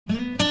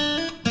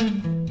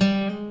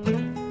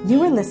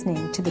You are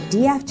listening to the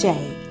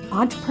DFJ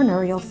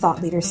Entrepreneurial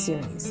Thought Leader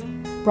Series,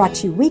 brought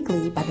to you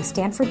weekly by the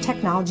Stanford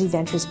Technology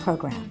Ventures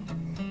Program.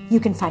 You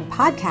can find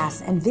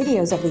podcasts and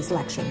videos of these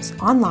lectures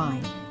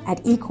online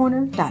at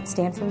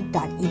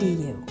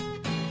ecorner.stanford.edu.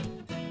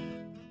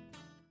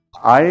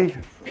 I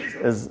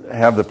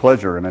have the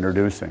pleasure of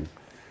introducing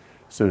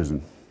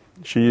Susan.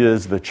 She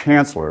is the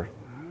Chancellor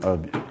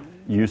of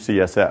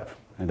UCSF,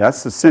 and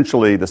that's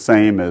essentially the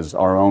same as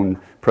our own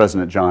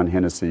President John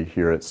Hennessy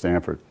here at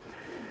Stanford.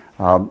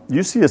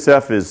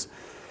 UCSF is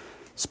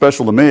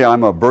special to me.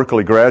 I'm a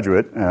Berkeley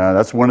graduate.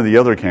 That's one of the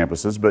other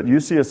campuses, but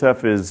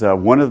UCSF is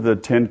one of the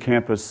 10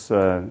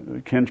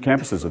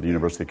 campuses of the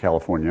University of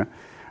California.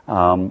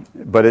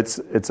 But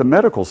it's a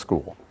medical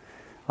school.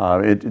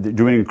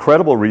 Doing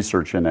incredible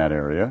research in that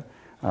area,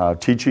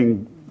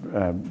 teaching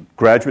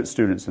graduate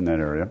students in that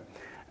area,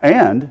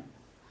 and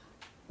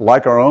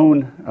like our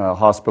own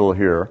hospital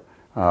here,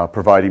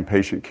 providing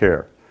patient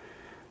care.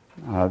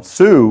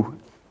 Sue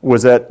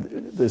was at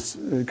this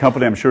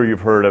company I'm sure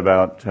you've heard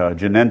about,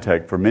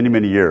 Genentech, for many,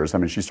 many years. I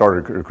mean, she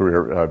started her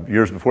career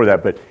years before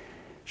that, but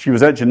she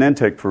was at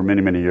Genentech for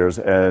many, many years,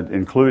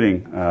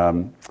 including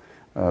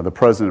the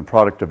president of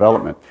product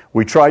development.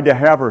 We tried to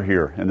have her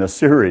here in the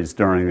series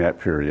during that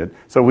period,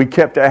 so we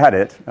kept at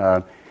it,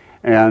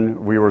 and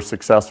we were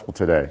successful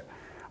today.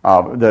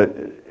 I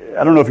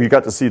don't know if you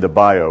got to see the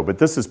bio, but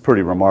this is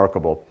pretty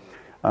remarkable.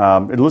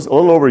 It was a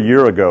little over a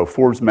year ago,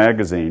 Forbes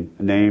magazine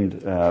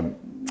named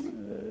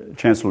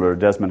Chancellor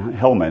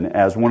Desmond-Hellmann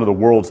as one of the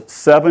world's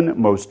 7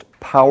 most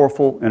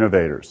powerful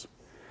innovators,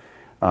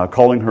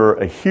 calling her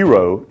a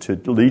hero to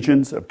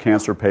legions of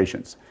cancer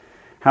patients.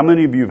 How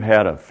many of you have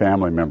had a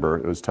family member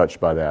who was touched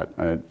by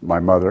that? My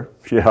mother,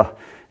 yeah,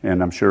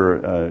 and I'm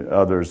sure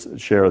others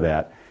share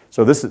that.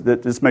 So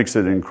this makes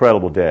it an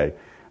incredible day.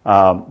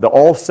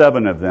 All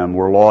 7 of them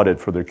were lauded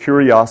for their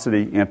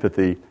curiosity,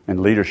 empathy,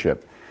 and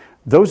leadership.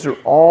 Those are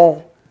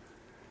all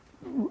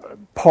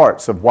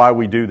parts of why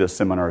we do this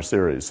seminar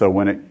series. So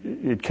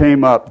when it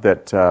came up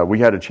that we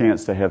had a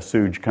chance to have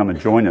Sue come and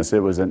join us, it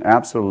was an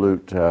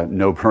absolute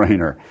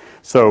no-brainer.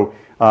 So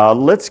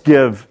let's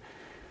give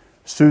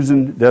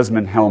Susan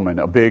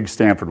Desmond-Hellmann a big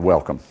Stanford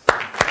welcome.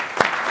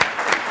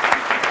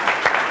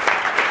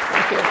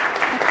 Thank you.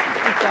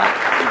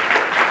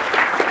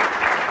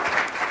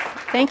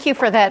 Thank you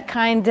for that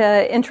kind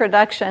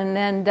introduction,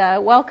 and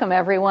welcome,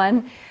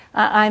 everyone.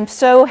 I'm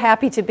so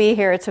happy to be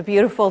here. It's a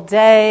beautiful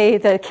day.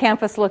 The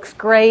campus looks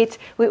great.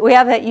 We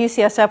have at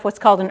UCSF what's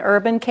called an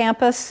urban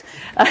campus.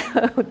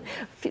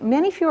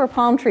 Many fewer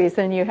palm trees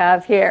than you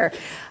have here.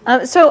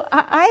 So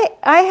I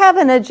have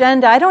an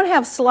agenda. I don't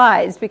have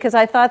slides because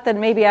I thought that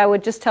maybe I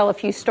would just tell a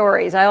few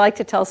stories. I like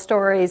to tell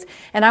stories.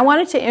 And I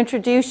wanted to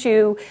introduce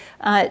you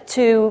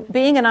to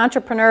being an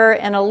entrepreneur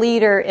and a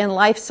leader in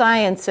life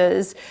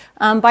sciences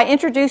by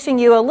introducing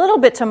you a little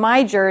bit to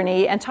my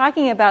journey and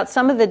talking about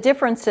some of the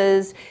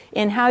differences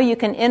in how you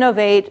can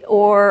innovate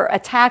or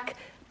attack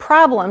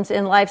problems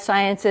in life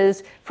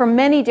sciences from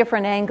many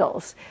different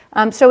angles.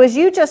 So as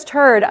you just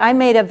heard, I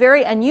made a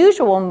very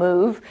unusual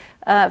move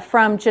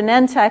from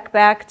Genentech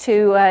back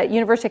to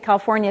University of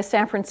California,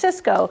 San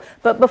Francisco.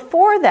 But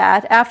before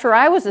that, after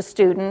I was a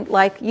student,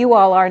 like you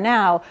all are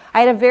now,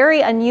 I had a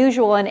very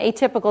unusual and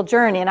atypical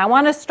journey. And I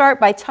want to start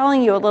by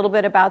telling you a little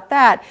bit about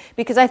that,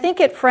 because I think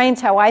it frames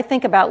how I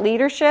think about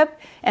leadership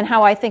and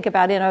how I think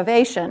about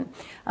innovation.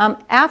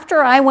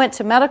 After I went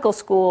to medical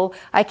school,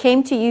 I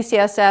came to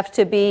UCSF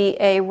to be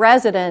a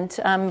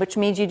resident, which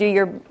means you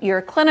do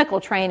your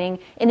clinical training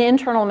in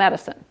internal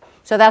medicine.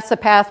 So that's the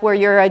path where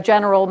you're a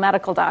general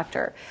medical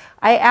doctor.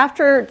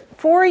 After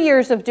 4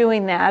 years of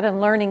doing that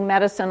and learning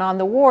medicine on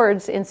the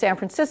wards in San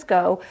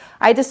Francisco,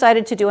 I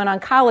decided to do an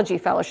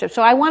oncology fellowship.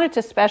 So I wanted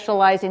to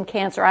specialize in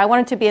cancer. I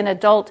wanted to be an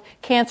adult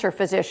cancer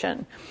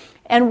physician.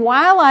 And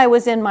while I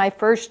was in my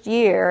first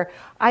year,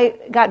 I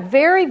got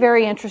very,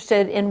 very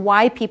interested in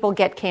why people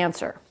get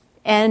cancer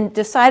and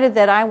decided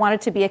that I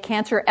wanted to be a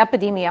cancer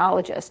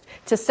epidemiologist,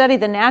 to study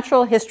the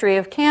natural history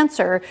of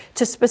cancer,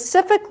 to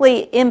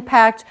specifically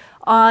impact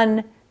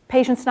on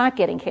patients not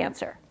getting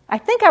cancer. I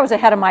think I was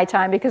ahead of my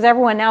time because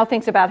everyone now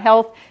thinks about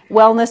health,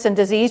 wellness, and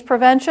disease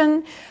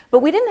prevention, but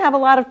we didn't have a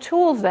lot of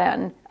tools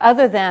then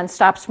other than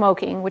stop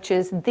smoking, which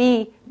is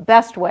the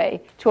best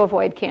way to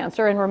avoid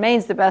cancer and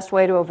remains the best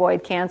way to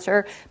avoid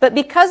cancer. But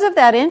because of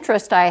that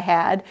interest I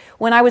had,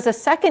 when I was a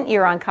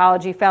second-year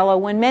oncology fellow,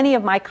 when many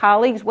of my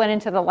colleagues went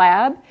into the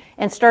lab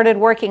and started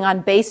working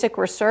on basic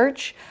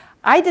research,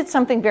 I did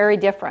something very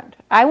different.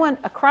 I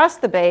went across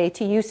the bay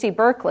to UC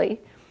Berkeley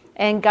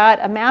and got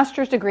a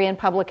master's degree in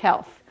public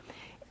health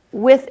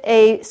with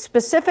a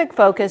specific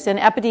focus in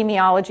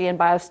epidemiology and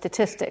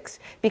biostatistics,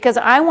 because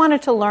I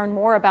wanted to learn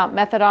more about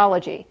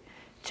methodology.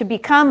 To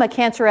become a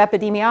cancer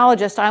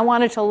epidemiologist, I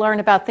wanted to learn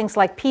about things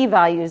like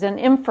p-values and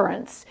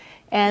inference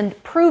and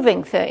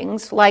proving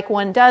things like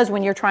one does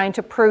when you're trying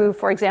to prove,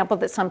 for example,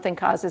 that something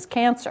causes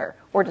cancer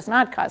or does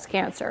not cause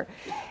cancer.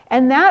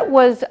 And that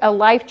was a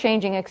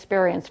life-changing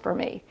experience for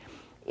me.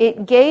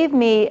 It gave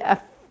me a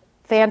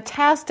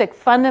fantastic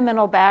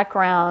fundamental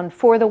background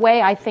for the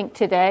way I think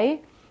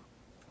today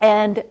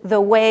and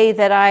the way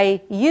that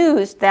I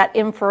used that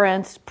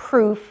inference,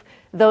 proof,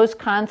 those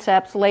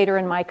concepts later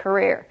in my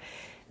career.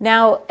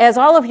 Now, as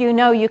all of you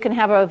know, you can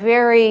have a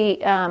very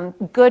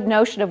good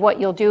notion of what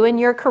you'll do in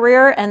your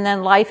career, and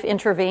then life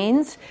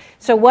intervenes.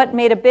 So what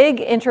made a big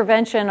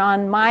intervention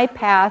on my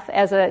path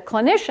as a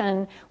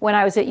clinician when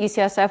I was at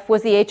UCSF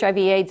was the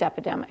HIV/AIDS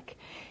epidemic.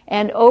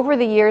 And over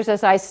the years,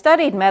 as I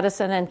studied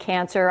medicine and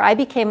cancer, I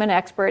became an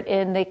expert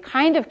in the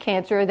kind of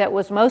cancer that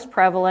was most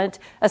prevalent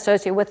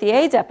associated with the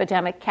AIDS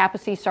epidemic,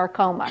 Kaposi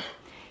sarcoma,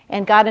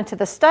 and got into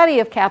the study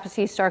of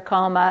Kaposi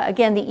sarcoma.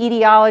 Again, the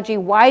etiology,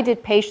 why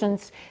did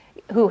patients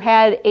who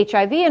had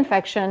HIV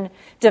infection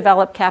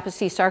develop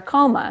Kaposi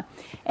sarcoma?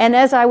 And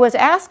as I was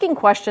asking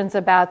questions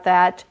about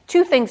that,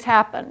 two things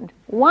happened.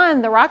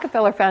 One, the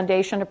Rockefeller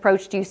Foundation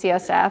approached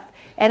UCSF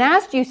and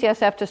asked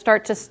UCSF to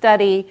start to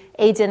study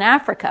AIDS in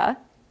Africa.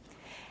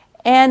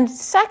 And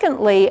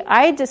secondly,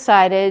 I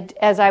decided,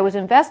 as I was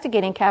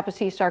investigating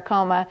Kaposi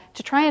sarcoma,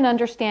 to try and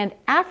understand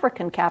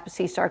African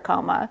Kaposi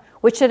sarcoma,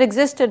 which had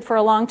existed for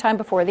a long time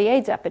before the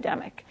AIDS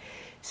epidemic.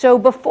 So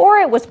before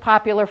it was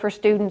popular for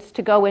students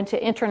to go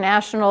into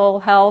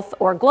international health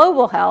or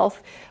global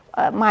health,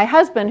 my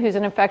husband, who's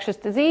an infectious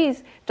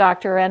disease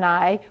doctor, and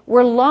I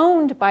were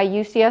loaned by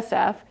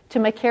UCSF to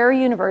Makerere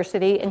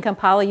University in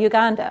Kampala,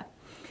 Uganda.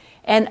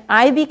 And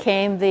I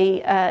became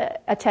the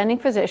attending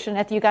physician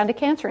at the Uganda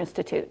Cancer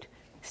Institute,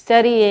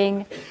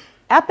 studying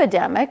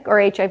epidemic or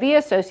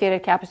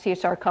HIV-associated Kaposi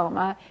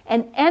sarcoma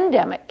and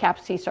endemic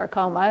Kaposi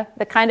sarcoma,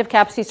 the kind of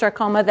Kaposi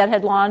sarcoma that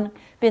had long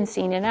been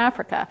seen in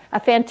Africa. A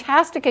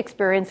fantastic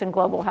experience in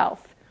global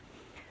health.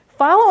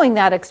 Following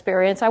that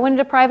experience, I went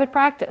into private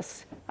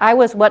practice. I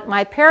was what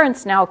my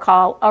parents now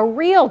call a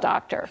real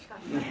doctor.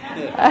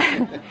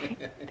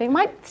 They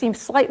might seem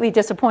slightly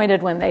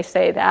disappointed when they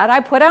say that. I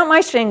put out my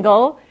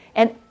shingle,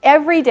 and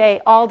every day,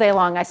 all day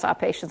long, I saw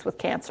patients with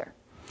cancer.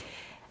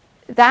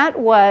 That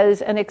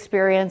was an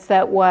experience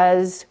that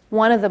was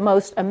one of the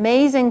most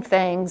amazing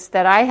things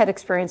that I had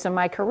experienced in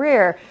my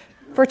career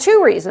for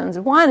two reasons.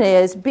 One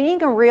is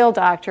being a real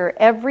doctor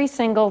every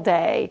single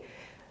day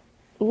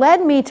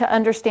led me to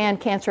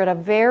understand cancer at a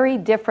very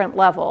different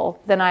level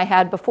than I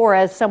had before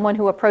as someone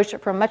who approached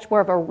it from much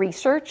more of a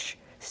research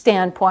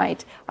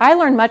standpoint. I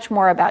learned much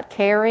more about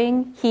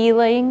caring,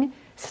 healing,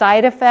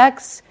 side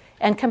effects,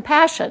 and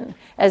compassion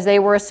as they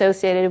were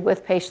associated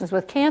with patients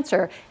with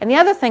cancer. And the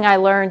other thing I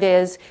learned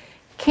is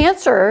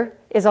cancer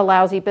is a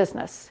lousy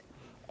business.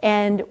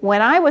 And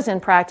when I was in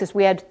practice,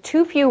 we had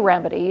too few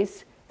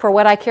remedies for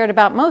what I cared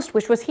about most,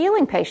 which was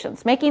healing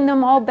patients, making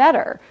them all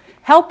better,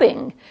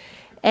 helping.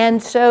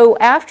 And so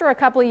after a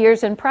couple of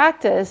years in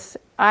practice,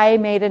 I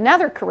made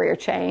another career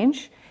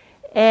change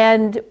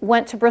and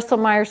went to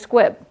Bristol-Myers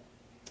Squibb,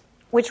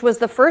 which was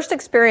the first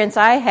experience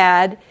I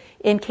had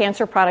in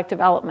cancer product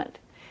development.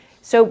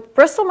 So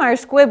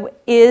Bristol-Myers Squibb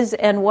is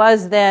and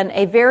was then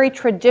a very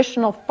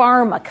traditional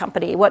pharma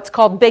company, what's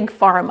called big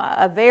pharma,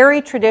 a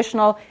very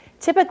traditional,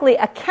 typically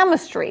a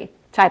chemistry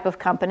type of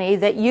company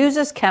that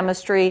uses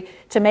chemistry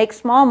to make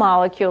small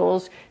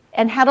molecules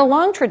and had a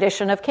long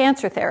tradition of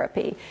cancer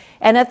therapy.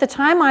 And at the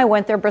time I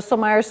went there,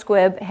 Bristol-Myers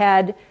Squibb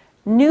had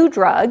new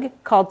drug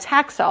called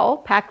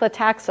Taxol,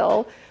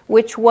 paclitaxel,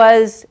 which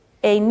was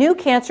a new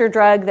cancer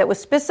drug that was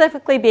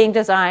specifically being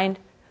designed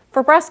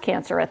for breast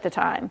cancer at the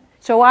time.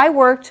 So I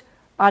worked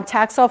on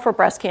Taxol for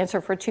breast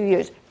cancer for 2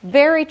 years.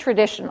 Very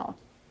traditional,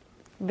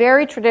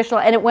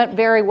 and it went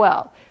very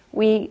well.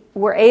 We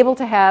were able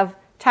to have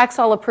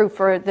Taxol approved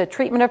for the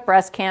treatment of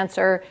breast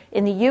cancer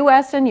in the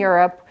US and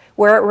Europe,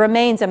 where it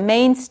remains a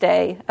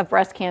mainstay of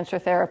breast cancer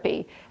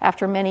therapy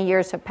after many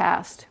years have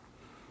passed.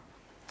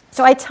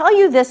 So I tell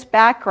you this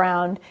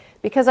background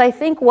because I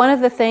think one of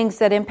the things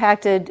that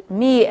impacted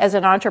me as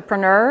an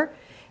entrepreneur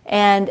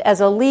and as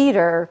a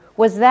leader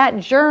was that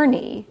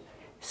journey.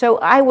 So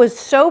I was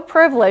so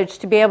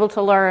privileged to be able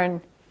to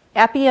learn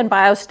epi and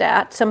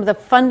biostat, some of the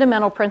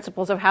fundamental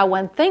principles of how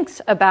one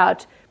thinks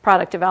about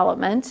product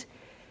development,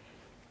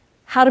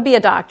 how to be a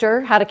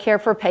doctor, how to care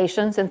for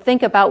patients and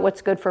think about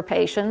what's good for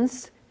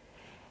patients,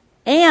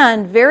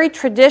 and very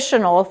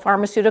traditional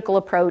pharmaceutical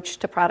approach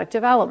to product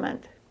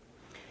development.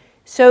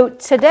 So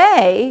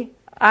today,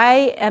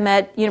 I am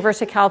at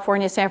University of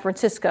California, San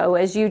Francisco,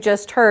 as you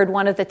just heard,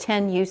 one of the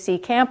 10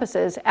 UC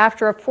campuses,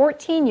 after a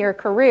 14-year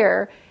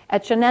career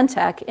at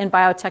Genentech in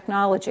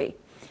biotechnology.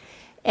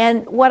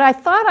 And what I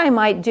thought I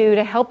might do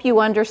to help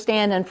you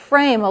understand and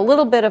frame a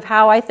little bit of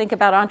how I think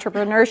about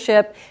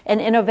entrepreneurship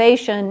and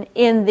innovation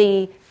in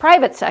the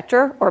private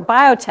sector or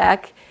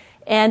biotech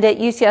and at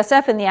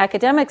UCSF in the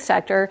academic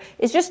sector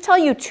is just tell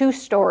you two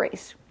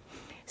stories.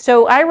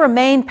 So I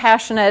remain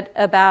passionate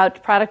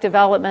about product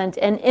development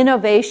and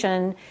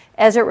innovation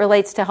as it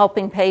relates to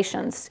helping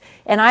patients.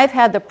 And I've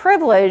had the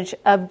privilege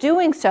of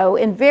doing so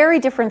in very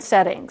different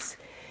settings.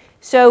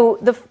 So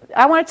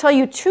I want to tell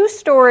you two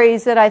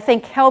stories that I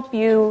think help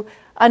you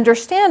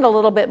understand a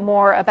little bit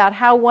more about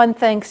how one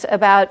thinks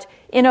about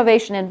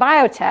innovation in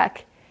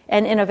biotech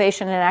and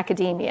innovation in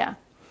academia.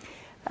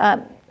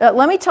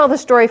 let me tell the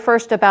story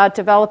first about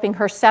developing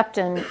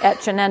Herceptin at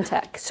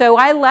Genentech. So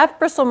I left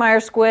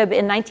Bristol-Myers Squibb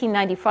in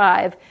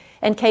 1995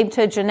 and came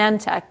to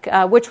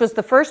Genentech, which was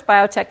the first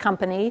biotech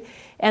company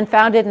and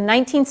founded in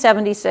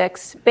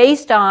 1976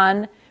 based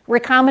on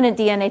recombinant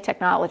DNA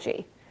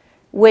technology,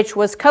 which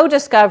was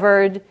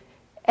co-discovered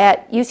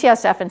at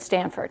UCSF and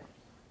Stanford.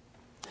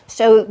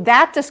 So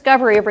that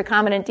discovery of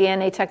recombinant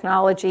DNA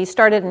technology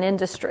started an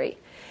industry.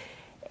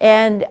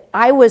 And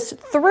I was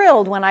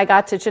thrilled when I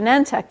got to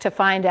Genentech to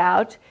find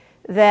out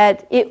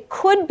that it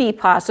could be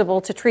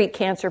possible to treat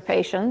cancer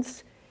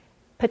patients,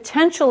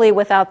 potentially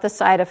without the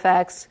side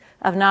effects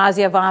of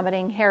nausea,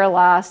 vomiting, hair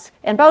loss,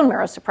 and bone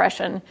marrow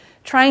suppression,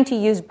 trying to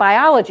use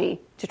biology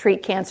to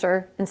treat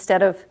cancer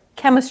instead of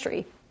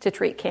chemistry to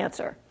treat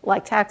cancer,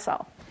 like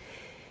Taxol.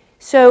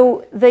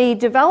 So the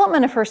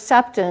development of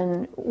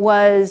Herceptin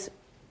was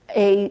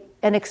an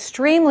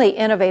extremely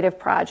innovative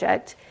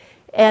project.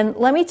 And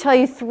let me tell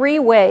you 3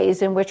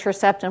 ways in which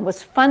Herceptin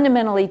was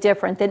fundamentally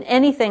different than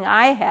anything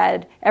I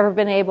had ever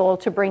been able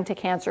to bring to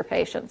cancer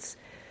patients.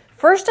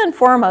 First and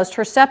foremost,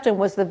 Herceptin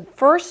was the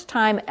first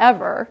time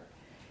ever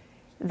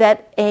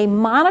that a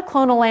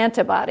monoclonal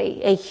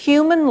antibody, a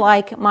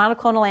human-like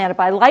monoclonal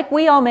antibody, like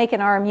we all make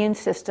in our immune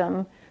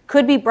system,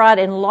 could be brought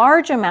in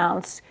large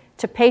amounts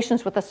to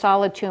patients with a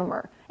solid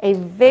tumor, a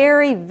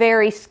very,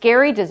 very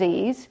scary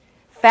disease,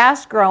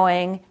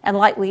 fast-growing, and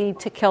likely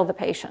to kill the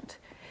patient.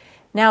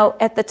 Now,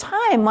 at the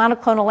time,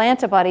 monoclonal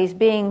antibodies,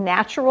 being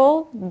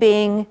natural,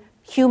 being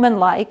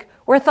human-like,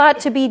 were thought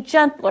to be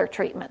gentler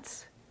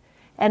treatments.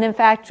 And in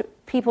fact,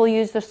 people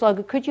use the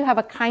slogan, could you have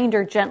a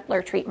kinder,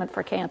 gentler treatment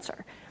for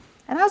cancer?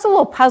 And I was a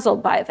little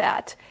puzzled by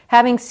that.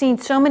 Having seen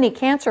so many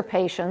cancer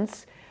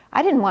patients,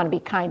 I didn't want to be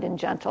kind and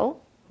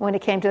gentle when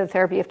it came to the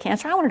therapy of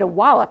cancer. I wanted to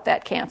wallop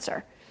that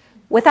cancer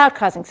without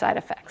causing side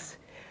effects.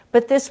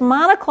 But this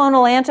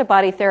monoclonal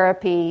antibody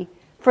therapy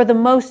for the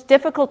most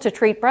difficult to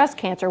treat breast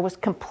cancer was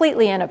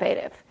completely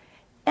innovative.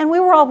 And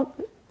we were all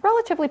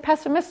relatively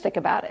pessimistic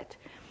about it.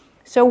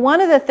 So one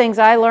of the things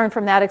I learned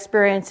from that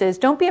experience is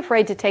don't be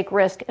afraid to take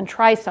risk and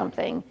try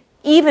something,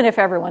 even if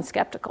everyone's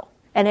skeptical.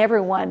 And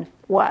everyone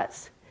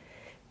was.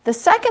 The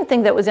second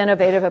thing that was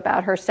innovative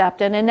about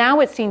Herceptin, and now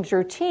it seems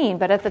routine,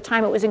 but at the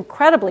time it was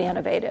incredibly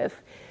innovative,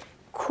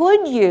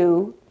 could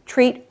you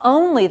treat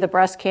only the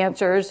breast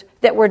cancers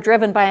that were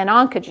driven by an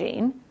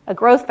oncogene, a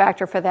growth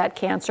factor for that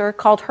cancer,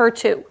 called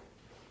HER2.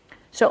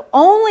 So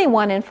only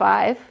 1 in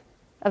 5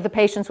 of the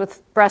patients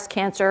with breast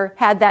cancer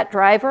had that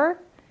driver.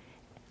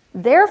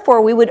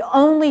 Therefore, we would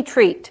only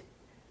treat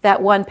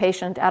that 1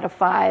 patient out of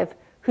 5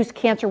 whose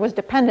cancer was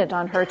dependent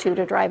on HER2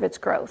 to drive its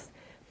growth.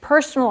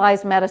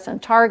 Personalized medicine,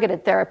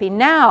 targeted therapy,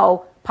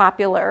 now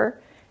popular,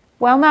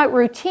 while not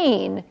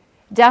routine,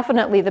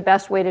 definitely the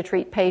best way to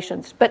treat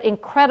patients, but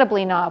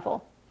incredibly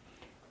novel.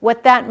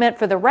 What that meant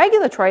for the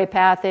regulatory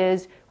path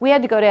is we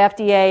had to go to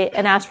FDA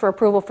and ask for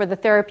approval for the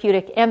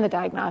therapeutic and the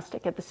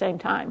diagnostic at the same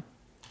time.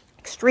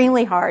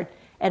 Extremely hard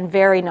and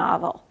very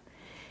novel.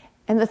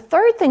 And the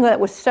third thing that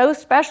was so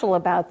special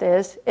about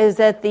this is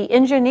that the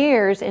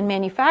engineers in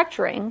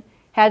manufacturing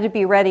had to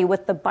be ready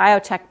with the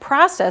biotech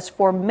process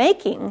for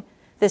making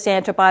this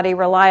antibody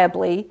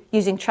reliably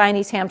using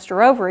Chinese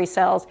hamster ovary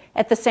cells.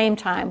 At the same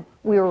time,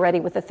 we were ready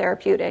with the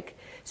therapeutic.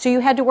 So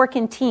you had to work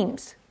in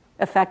teams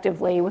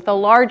effectively with a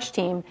large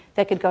team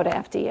that could go to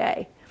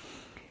FDA.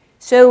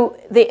 So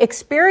the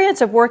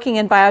experience of working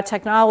in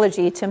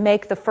biotechnology to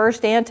make the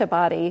first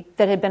antibody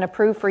that had been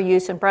approved for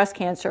use in breast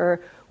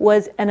cancer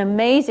was an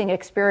amazing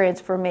experience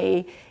for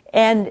me,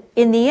 and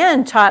in the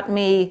end taught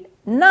me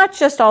not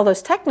just all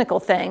those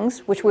technical things,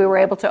 which we were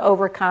able to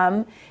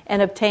overcome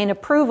and obtain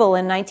approval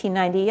in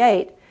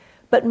 1998,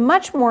 but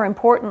much more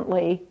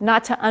importantly,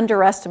 not to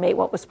underestimate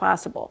what was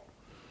possible.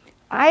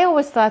 I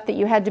always thought that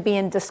you had to be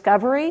in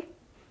discovery,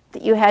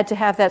 that you had to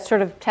have that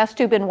sort of test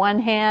tube in one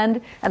hand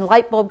and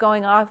light bulb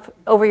going off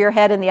over your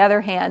head in the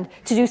other hand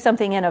to do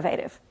something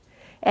innovative.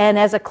 And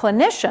as a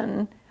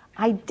clinician,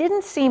 I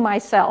didn't see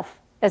myself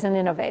as an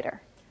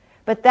innovator.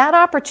 But that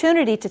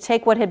opportunity to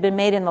take what had been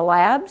made in the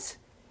labs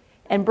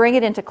and bring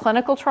it into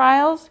clinical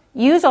trials,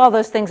 use all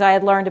those things I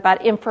had learned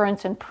about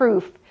inference and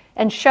proof,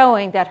 and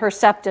showing that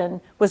Herceptin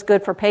was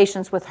good for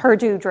patients with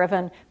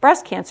HER2-driven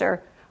breast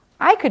cancer,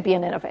 I could be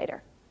an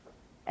innovator.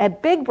 A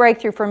big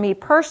breakthrough for me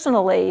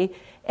personally,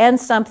 and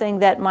something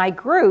that my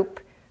group,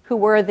 who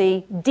were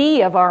the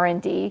D of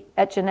R&D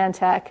at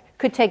Genentech,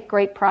 could take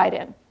great pride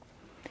in.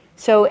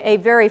 So a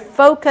very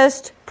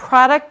focused,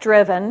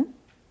 product-driven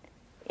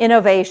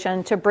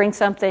innovation to bring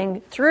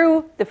something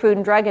through the Food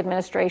and Drug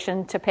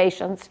Administration to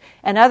patients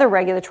and other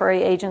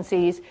regulatory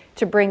agencies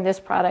to bring this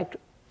product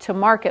to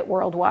market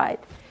worldwide.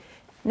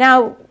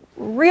 Now,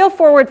 reel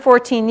forward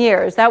 14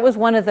 years, that was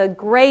one of the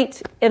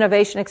great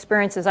innovation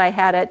experiences I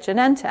had at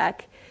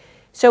Genentech.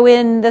 So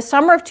in the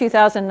summer of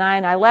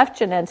 2009, I left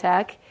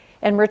Genentech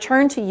and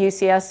returned to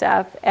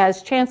UCSF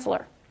as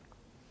chancellor.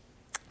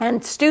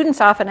 And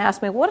students often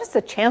ask me, what does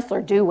the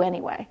chancellor do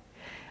anyway?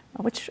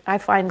 Which I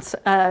find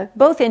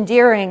both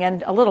endearing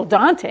and a little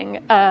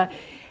daunting.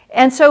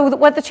 And so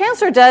what the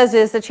chancellor does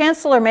is the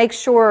chancellor makes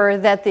sure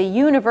that the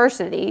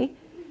university,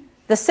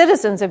 the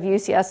citizens of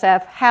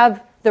UCSF,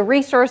 have the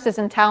resources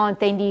and talent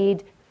they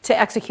need to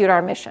execute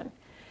our mission.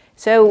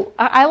 So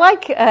I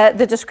like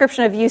the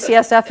description of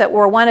UCSF that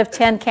we're one of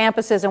 10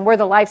 campuses and we're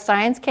the life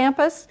science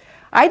campus.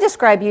 I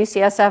describe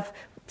UCSF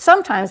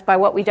sometimes by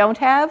what we don't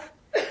have: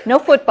 no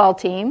football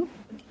team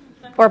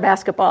or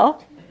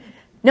basketball,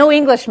 no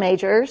English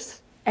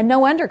majors, and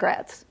no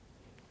undergrads.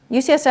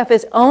 UCSF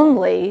is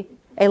only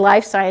a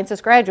life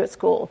sciences graduate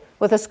school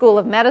with a school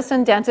of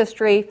medicine,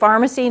 dentistry,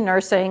 pharmacy,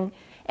 nursing,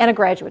 and a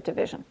graduate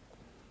division.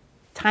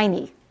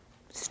 Tiny.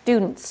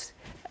 Students,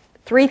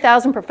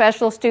 3,000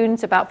 professional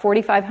students, about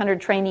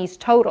 4,500 trainees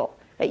total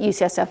at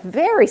UCSF,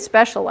 very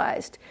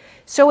specialized.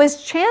 So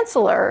as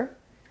chancellor,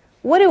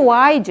 what do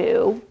I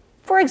do,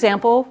 for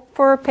example,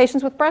 for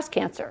patients with breast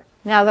cancer,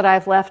 now that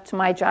I've left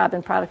my job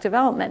in product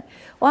development?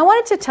 Well, I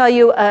wanted to tell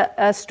you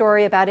a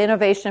story about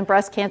innovation in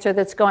breast cancer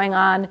that's going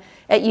on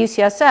at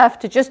UCSF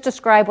to just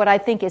describe what I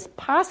think is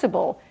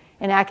possible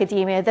in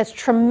academia that's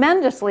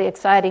tremendously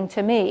exciting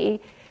to me.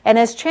 And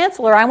as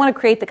chancellor, I want to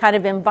create the kind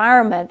of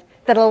environment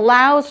that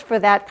allows for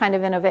that kind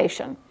of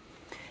innovation.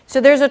 So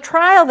there's a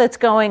trial that's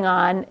going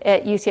on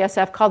at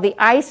UCSF called the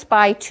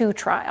I-SPY 2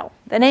 trial.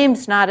 The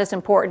name's not as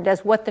important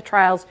as what the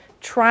trial's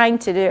trying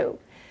to do.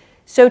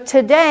 So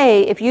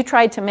today, if you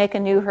tried to make a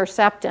new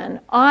Herceptin,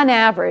 on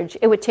average,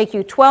 it would take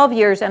you 12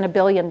 years and $1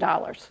 billion.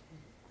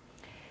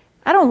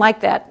 I don't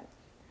like that.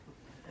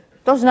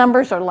 Those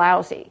numbers are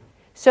lousy.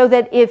 So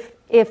that if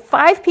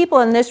 5 people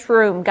in this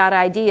room got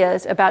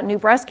ideas about new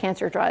breast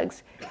cancer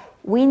drugs,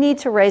 we need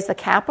to raise the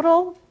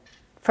capital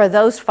for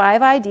those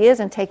 5 ideas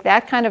and take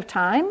that kind of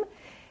time.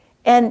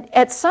 And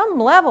at some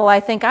level, I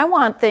think I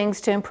want things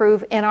to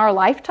improve in our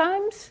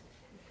lifetimes.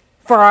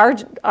 For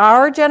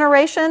our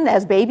generation,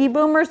 as baby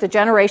boomers, the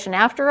generation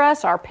after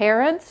us, our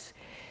parents.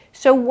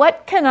 So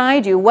what can I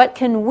do? What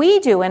can we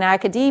do in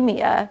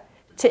academia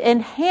to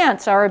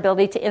enhance our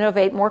ability to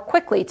innovate more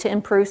quickly, to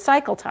improve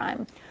cycle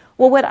time?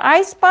 Well, what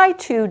I-SPY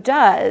 2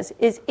 does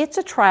is it's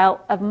a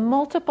trial of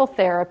multiple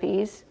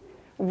therapies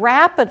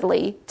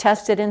rapidly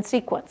tested in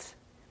sequence.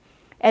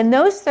 And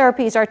those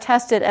therapies are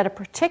tested at a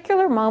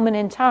particular moment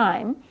in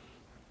time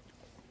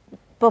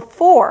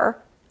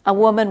before a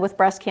woman with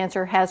breast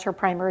cancer has her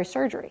primary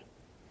surgery.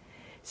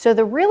 So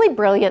the really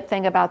brilliant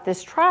thing about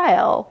this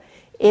trial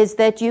is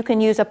that you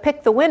can use a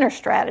pick-the-winner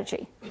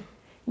strategy.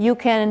 You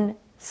can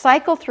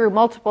cycle through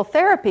multiple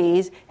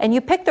therapies, and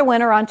you pick the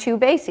winner on 2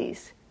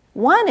 bases.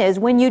 One is,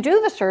 when you do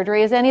the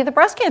surgery, is any of the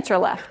breast cancer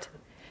left?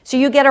 So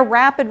you get a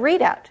rapid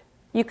readout.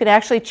 You can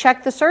actually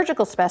check the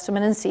surgical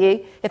specimen and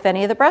see if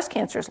any of the breast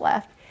cancer is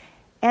left.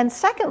 And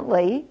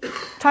secondly,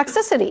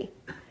 toxicity.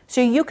 So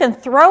you can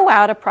throw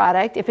out a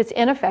product if it's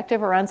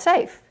ineffective or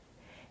unsafe.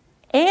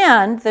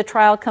 And the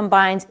trial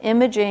combines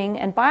imaging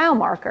and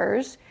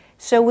biomarkers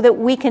so that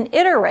we can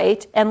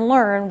iterate and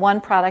learn one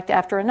product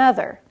after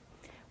another.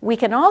 We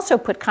can also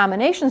put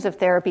combinations of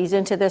therapies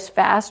into this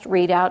fast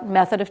readout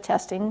method of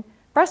testing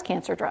breast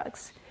cancer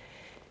drugs.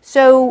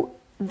 So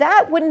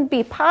that wouldn't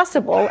be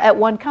possible at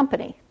one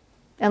company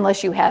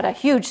unless you had a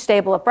huge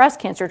stable of breast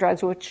cancer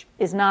drugs, which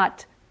is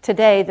not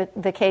today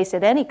the case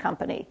at any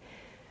company.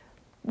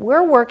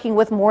 We're working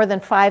with more than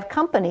 5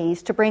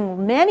 companies to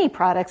bring many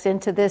products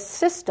into this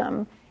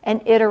system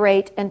and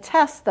iterate and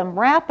test them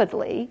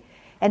rapidly.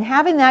 And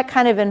having that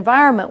kind of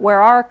environment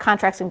where our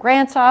contracts and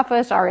grants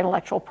office, our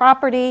intellectual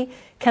property,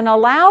 can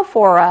allow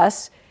for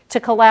us to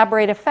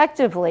collaborate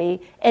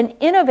effectively and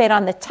innovate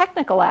on the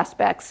technical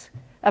aspects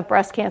of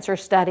breast cancer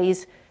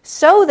studies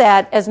so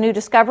that as new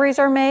discoveries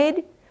are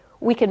made,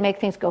 we can make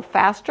things go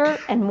faster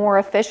and more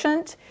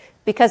efficient.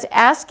 Because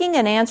asking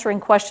and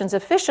answering questions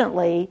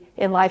efficiently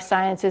in life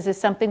sciences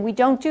is something we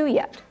don't do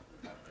yet.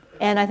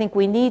 And I think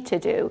we need to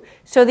do.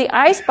 So the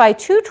I-SPY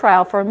 2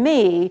 trial for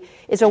me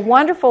is a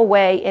wonderful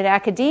way in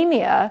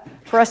academia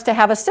for us to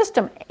have a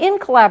system in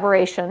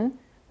collaboration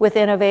with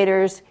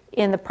innovators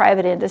in the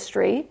private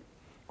industry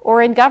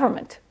or in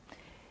government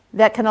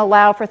that can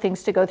allow for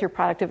things to go through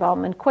product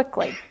development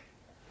quickly.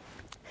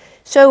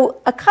 So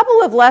a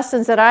couple of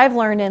lessons that I've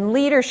learned in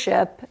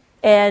leadership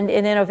and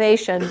in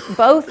innovation,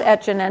 both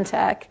at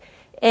Genentech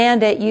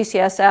and at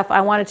UCSF, I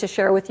wanted to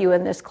share with you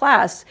in this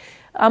class.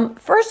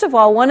 First of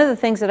all, one of the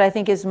things that I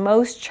think is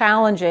most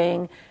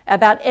challenging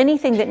about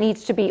anything that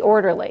needs to be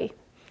orderly,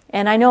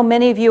 and I know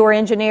many of you are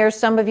engineers,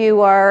 some of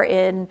you are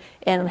in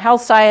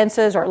health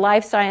sciences or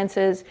life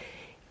sciences,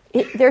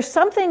 there's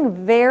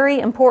something very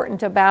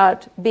important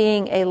about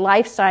being a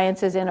life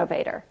sciences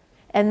innovator,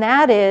 and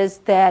that is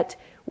that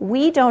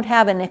we don't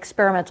have an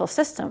experimental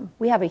system,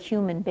 we have a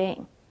human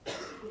being.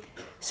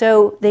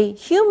 So the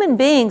human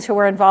beings who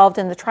are involved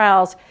in the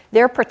trials,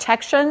 their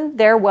protection,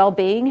 their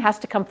well-being has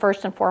to come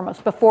first and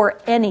foremost before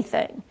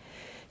anything.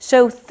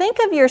 So think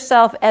of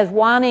yourself as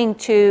wanting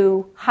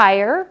to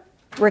hire,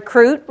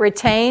 recruit,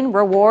 retain,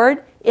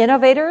 reward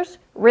innovators,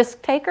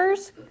 risk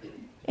takers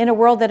in a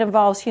world that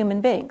involves human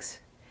beings.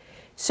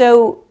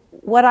 So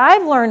what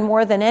I've learned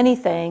more than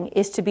anything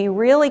is to be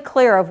really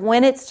clear of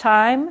when it's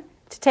time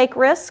to take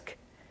risk,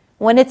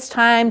 when it's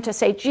time to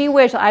say, gee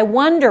whiz, I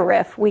wonder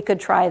if we could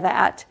try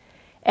that,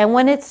 and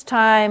when it's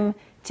time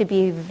to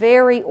be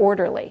very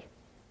orderly.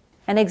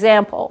 An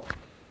example,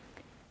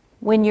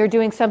 when you're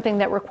doing something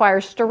that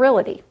requires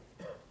sterility.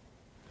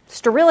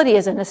 Sterility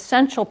is an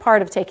essential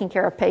part of taking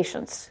care of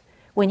patients.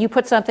 When you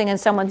put something in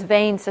someone's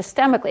vein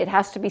systemically, it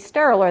has to be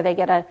sterile or they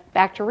get a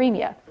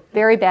bacteremia.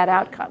 Very bad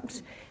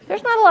outcomes.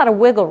 There's not a lot of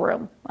wiggle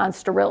room on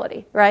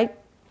sterility, right?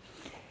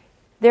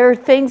 There are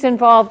things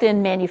involved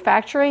in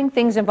manufacturing,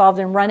 things involved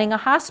in running a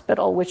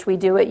hospital, which we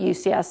do at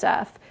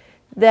UCSF,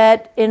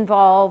 that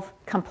involve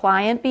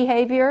compliant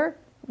behavior,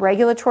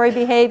 regulatory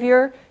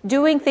behavior,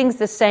 doing things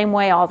the same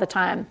way all the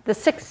time, the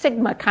Six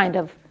Sigma kind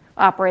of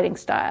operating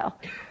style.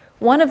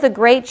 One of the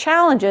great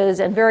challenges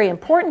and very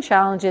important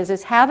challenges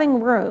is having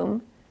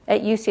room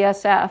at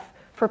UCSF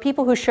for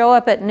people who show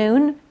up at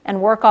noon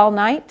and work all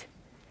night,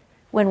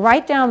 when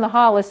right down the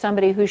hall is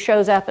somebody who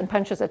shows up and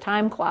punches a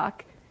time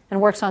clock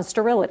and works on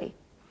sterility.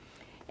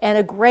 And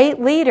a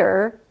great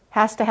leader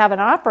has to have an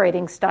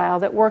operating style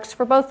that works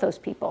for both those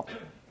people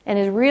and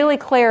is really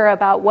clear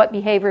about what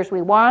behaviors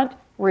we want,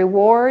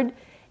 reward,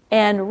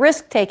 and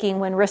risk-taking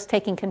when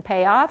risk-taking can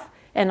pay off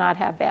and not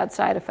have bad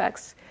side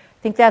effects.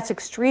 I think that's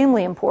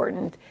extremely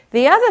important.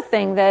 The other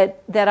thing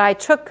that I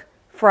took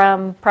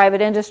from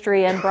private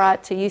industry and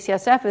brought to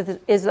UCSF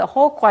is the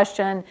whole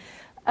question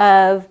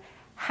of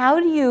how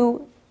do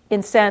you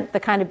incent the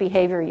kind of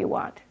behavior you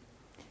want?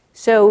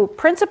 So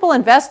principal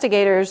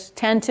investigators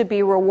tend to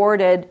be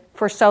rewarded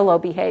for solo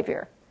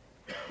behavior.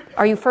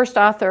 Are you first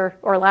author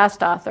or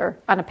last author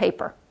on a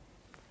paper?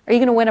 Are you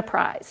going to win a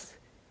prize,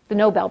 the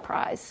Nobel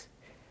Prize?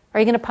 Are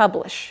you going to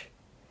publish?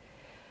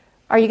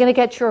 Are you going to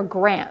get your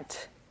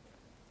grant?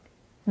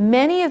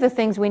 Many of the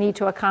things we need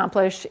to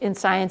accomplish in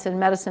science and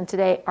medicine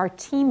today are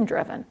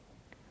team-driven.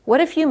 What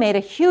if you made a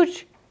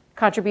huge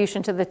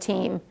contribution to the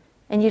team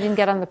and you didn't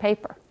get on the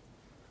paper?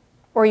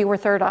 Or you were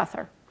third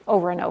author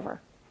over and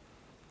over?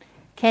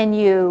 Can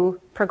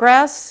you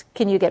progress?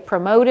 Can you get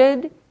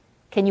promoted?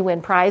 Can you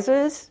win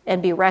prizes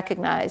and be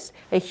recognized?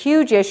 A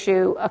huge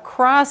issue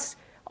across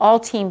all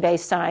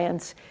team-based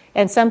science,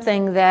 and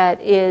something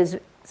that is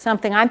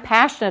something I'm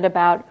passionate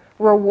about,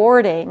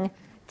 rewarding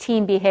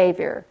team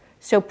behavior.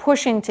 So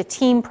pushing to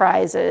team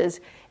prizes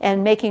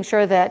and making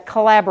sure that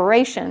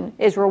collaboration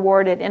is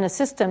rewarded in a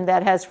system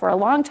that has for a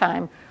long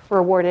time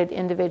rewarded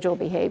individual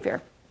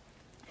behavior.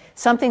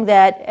 Something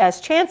that,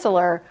 as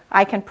chancellor,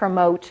 I can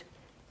promote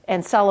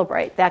and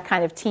celebrate, that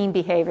kind of team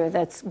behavior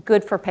that's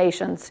good for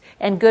patients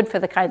and good for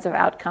the kinds of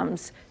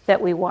outcomes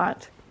that we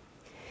want.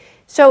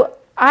 So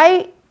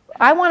I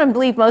want to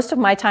leave most of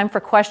my time for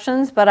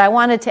questions, but I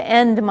wanted to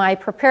end my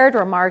prepared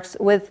remarks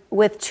with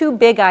two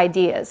big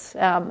ideas.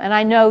 And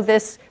I know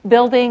this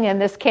building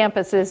and this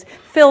campus is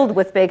filled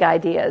with big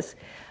ideas.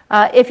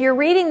 If you're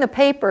reading the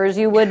papers,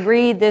 you would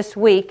read this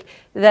week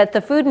that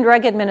the Food and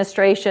Drug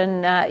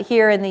Administration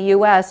here in the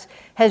U.S.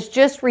 has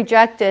just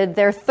rejected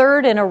their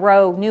third in a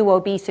row new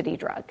obesity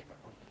drug.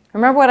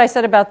 Remember what I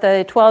said about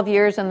the 12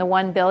 years and the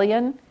 $1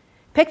 billion?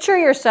 Picture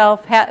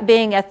yourself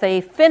being at the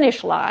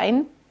finish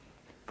line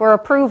for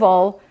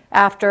approval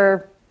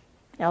after,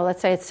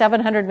 let's say it's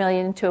 $700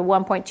 million to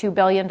 $1.2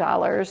 billion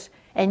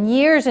and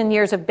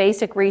years of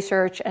basic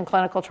research and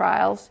clinical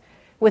trials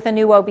with a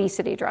new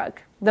obesity drug.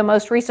 The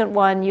most recent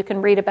one, you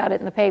can read about it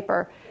in the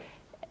paper.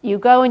 You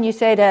go and you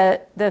say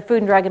to the Food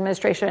and Drug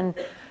Administration,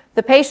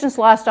 the patients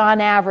lost on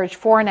average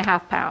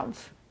 4.5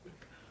 pounds.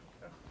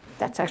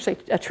 That's actually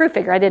a true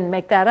figure. I didn't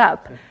make that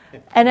up.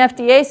 And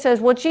FDA says,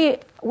 well, gee,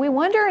 we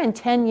wonder in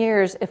 10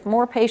 years if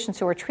more patients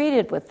who are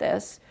treated with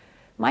this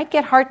might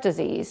get heart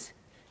disease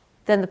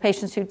than the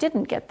patients who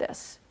didn't get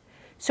this.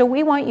 So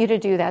we want you to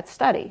do that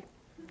study,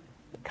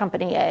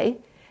 Company A,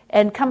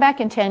 and come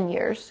back in 10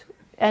 years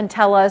and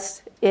tell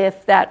us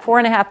if that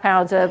 4.5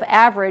 pounds of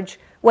average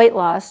weight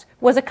loss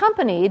was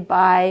accompanied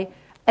by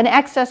an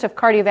excess of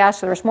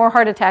cardiovasculars, more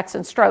heart attacks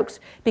and strokes,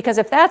 because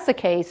if that's the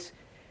case,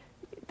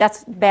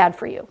 that's bad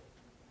for you.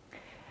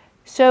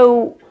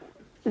 So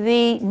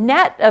the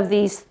net of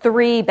these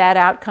three bad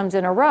outcomes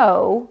in a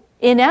row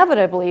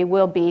inevitably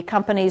will be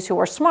companies who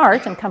are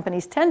smart, and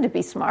companies tend to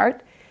be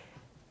smart,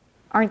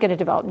 aren't going to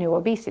develop new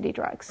obesity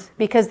drugs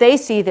because they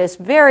see this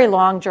very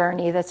long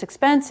journey that's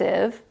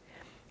expensive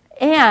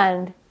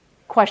and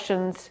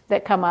questions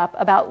that come up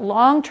about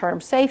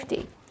long-term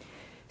safety.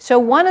 So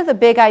one of the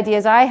big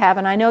ideas I have,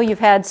 and I know you've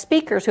had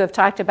speakers who have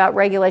talked about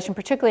regulation,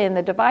 particularly in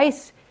the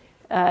device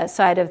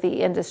side of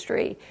the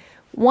industry.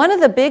 One of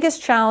the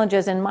biggest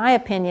challenges, in my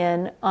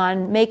opinion,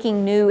 on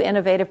making new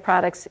innovative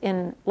products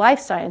in life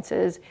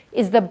sciences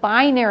is the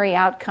binary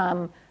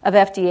outcome of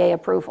FDA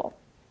approval.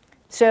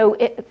 So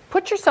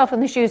put yourself in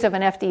the shoes of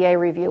an FDA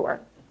reviewer,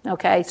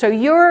 okay? So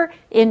you're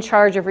in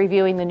charge of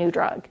reviewing the new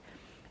drug,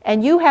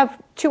 and you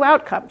have two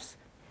outcomes.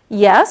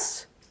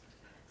 Yes,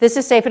 this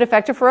is safe and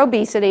effective for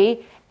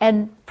obesity,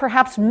 and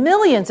perhaps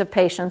millions of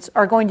patients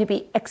are going to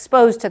be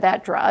exposed to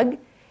that drug.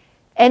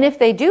 And if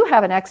they do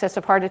have an excess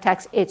of heart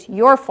attacks, it's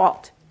your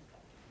fault.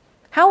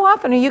 How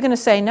often are you going to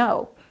say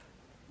no?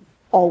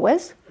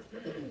 Always.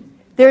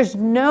 There's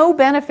no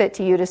benefit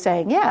to you to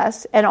saying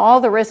yes, and all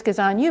the risk is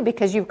on you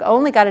because you've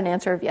only got an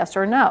answer of yes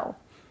or no.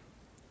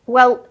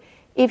 Well,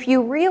 if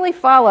you really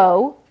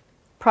follow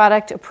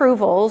product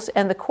approvals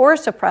and the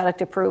course of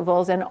product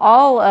approvals and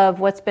all of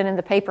what's been in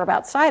the paper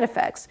about side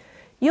effects,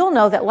 you'll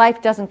know that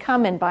life doesn't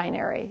come in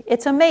binary.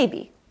 It's a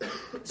maybe.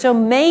 So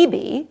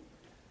maybe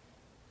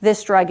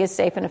this drug is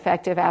safe and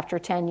effective after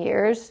 10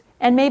 years,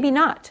 and maybe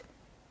not.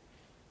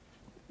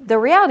 The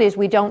reality is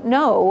we don't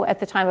know at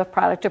the time of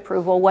product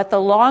approval what the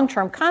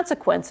long-term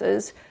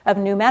consequences of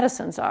new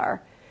medicines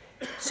are.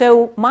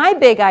 So my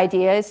big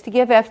idea is to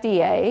give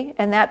FDA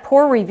and that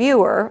poor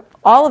reviewer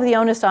all of the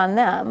onus on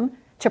them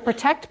to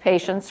protect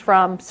patients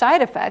from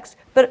side effects,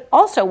 but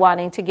also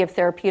wanting to give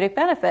therapeutic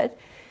benefit,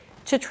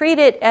 to treat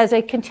it as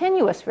a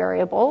continuous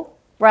variable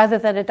rather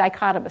than a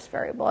dichotomous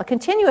variable. A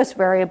continuous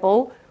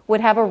variable would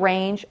have a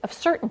range of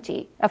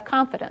certainty, of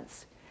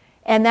confidence,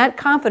 and that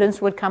confidence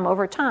would come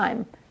over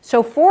time.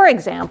 So, for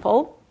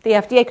example, the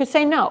FDA could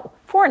say, no,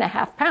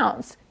 4.5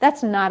 pounds,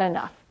 that's not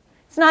enough.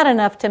 It's not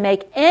enough to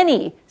make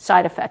any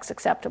side effects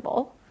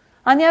acceptable.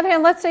 On the other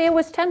hand, let's say it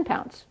was 10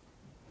 pounds,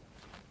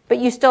 but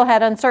you still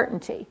had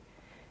uncertainty.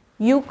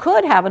 You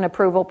could have an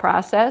approval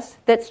process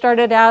that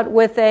started out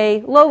with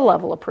a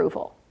low-level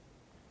approval.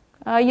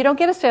 You don't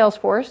get a sales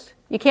force,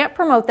 you can't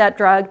promote that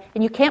drug,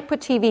 and you can't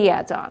put TV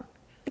ads on,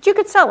 but you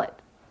could sell it.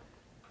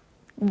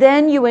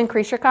 Then you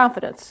increase your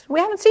confidence. We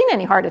haven't seen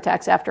any heart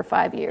attacks after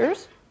 5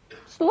 years.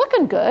 It's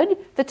looking good.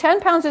 The 10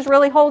 pounds is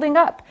really holding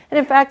up. And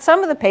in fact,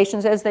 some of the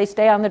patients, as they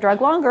stay on the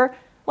drug longer,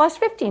 lost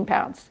 15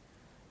 pounds.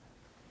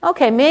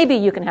 Okay, maybe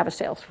you can have a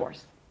sales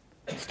force.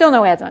 Still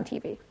no ads on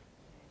TV.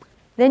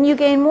 Then you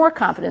gain more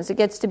confidence. It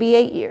gets to be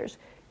 8 years.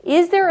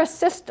 Is there a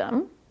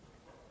system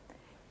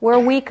where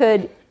we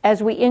could,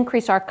 as we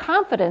increase our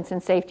confidence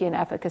in safety and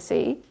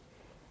efficacy,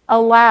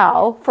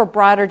 allow for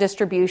broader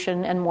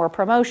distribution and more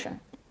promotion?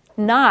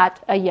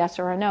 Not a yes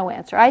or a no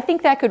answer. I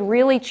think that could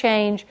really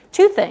change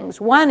two things.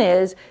 One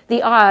is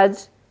the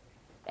odds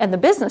and the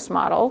business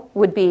model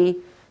would be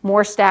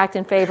more stacked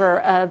in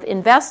favor of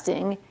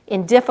investing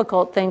in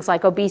difficult things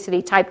like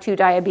obesity, type 2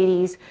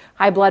 diabetes,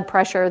 high blood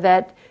pressure,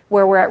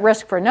 where we're at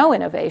risk for no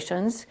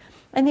innovations.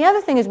 And the other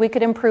thing is we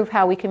could improve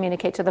how we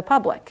communicate to the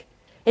public.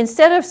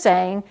 Instead of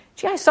saying,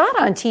 gee, I saw it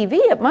on TV,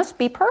 it must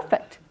be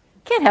perfect.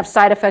 Can't have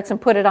side effects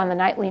and put it on the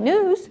nightly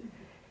news.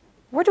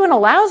 We're doing a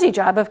lousy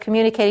job of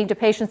communicating to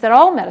patients that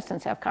all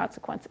medicines have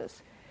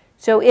consequences.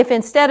 So if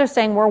instead of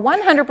saying we're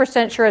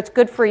 100% sure it's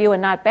good for you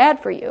and not bad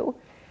for you,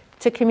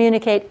 to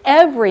communicate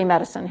every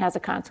medicine has a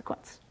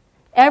consequence.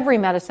 Every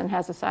medicine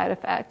has a side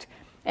effect.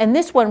 And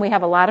this one we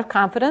have a lot of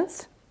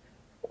confidence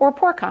or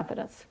poor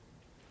confidence.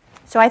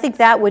 So I think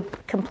that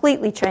would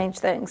completely change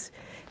things.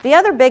 The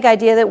other big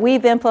idea that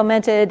we've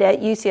implemented at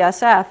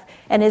UCSF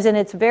and is in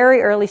its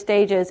very early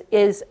stages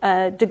is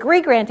a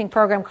degree granting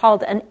program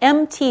called an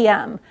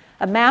MTM,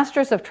 a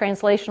Master's of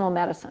Translational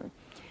Medicine.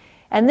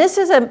 And this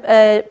is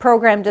a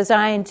program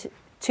designed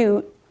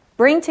to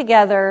bring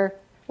together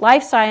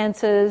life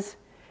sciences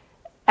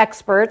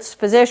experts,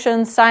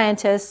 physicians,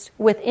 scientists,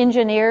 with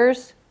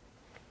engineers,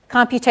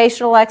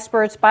 computational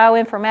experts,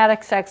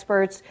 bioinformatics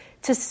experts,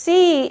 to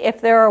see if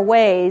there are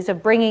ways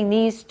of bringing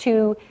these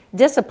two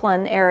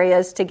discipline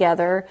areas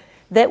together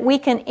that we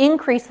can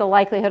increase the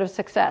likelihood of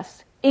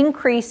success,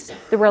 increase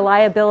the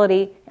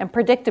reliability and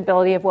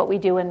predictability of what we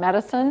do in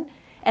medicine.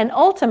 And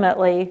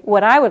ultimately,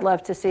 what I would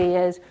love to see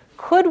is,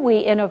 could we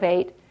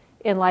innovate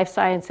in life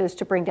sciences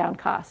to bring down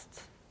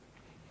costs?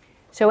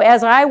 So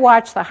as I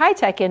watch the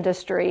high-tech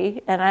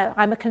industry, and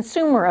I'm a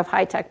consumer of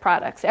high-tech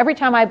products, every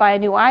time I buy a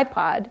new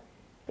iPod,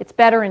 it's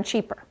better and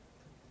cheaper.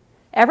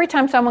 Every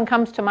time someone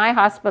comes to my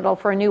hospital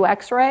for a new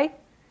x-ray,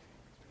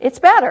 it's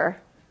better.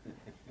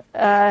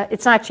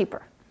 It's not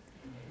cheaper.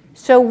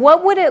 So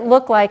what would it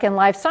look like in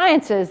life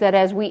sciences that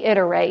as we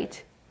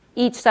iterate,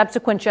 each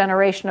subsequent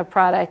generation of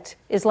product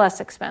is less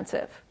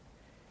expensive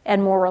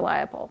and more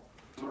reliable?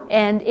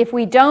 And if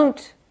we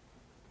don't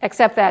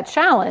accept that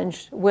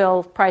challenge,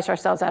 we'll price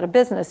ourselves out of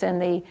business in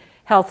the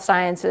health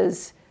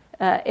sciences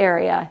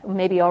area,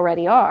 maybe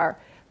already are.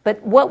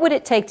 But what would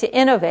it take to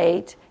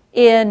innovate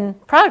in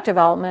product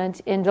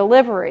development, in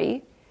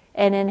delivery,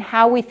 and in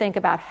how we think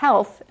about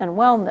health and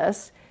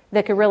wellness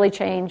that could really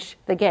change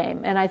the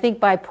game? And I think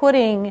by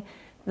putting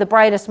the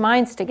brightest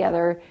minds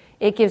together,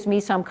 it gives me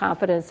some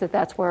confidence that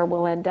that's where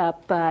we'll end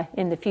up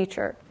in the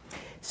future.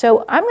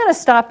 So I'm going to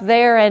stop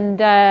there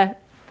and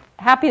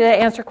happy to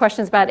answer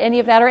questions about any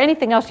of that or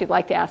anything else you'd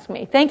like to ask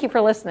me. Thank you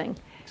for listening.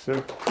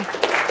 Sure.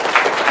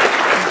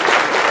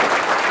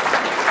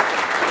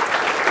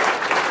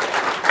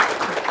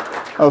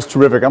 That was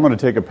terrific. I'm going to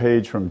take a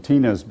page from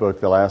Tina's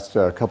book the last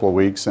couple of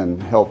weeks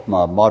and help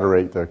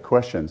moderate the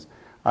questions.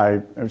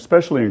 I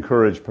especially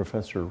encourage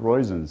Professor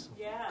Roizen's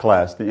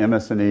class, the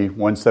MS&E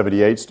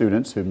 178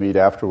 students who meet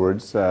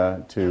afterwards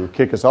to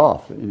kick us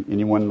off.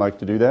 Anyone like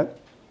to do that?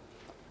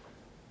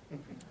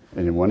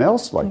 Anyone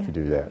else like to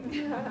do that?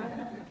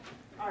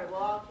 All right,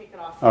 well, I'll kick it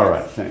off first. All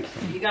right, thanks.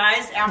 You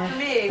guys, after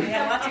me, we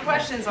had lots of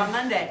questions on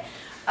Monday.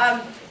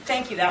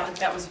 Thank you.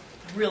 That was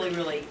really,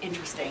 really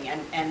interesting.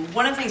 And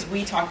one of the things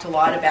we talked a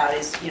lot about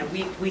is,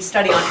 we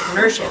study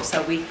entrepreneurship.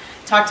 So we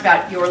talked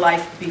about your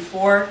life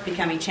before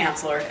becoming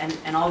chancellor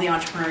and all the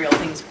entrepreneurial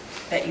things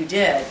that you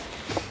did.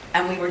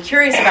 And we were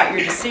curious about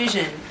your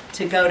decision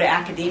to go to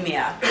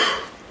academia.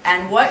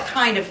 And what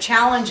kind of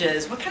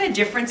challenges, what kind of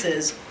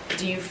differences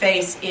do you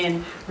face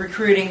in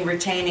recruiting,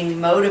 retaining,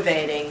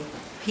 motivating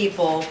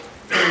people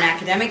in an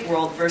academic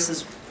world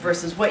versus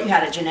what you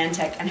had at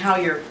Genentech, and how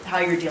you're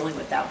dealing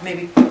with that?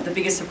 Maybe the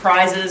biggest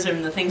surprises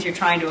and the things you're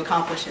trying to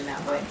accomplish in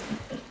that way.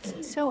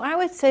 So I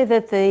would say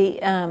that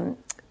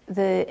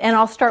and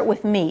I'll start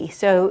with me.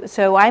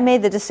 So I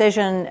made the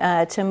decision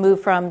to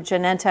move from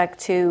Genentech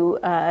to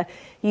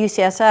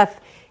UCSF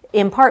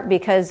in part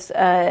because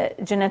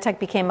Genentech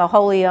became a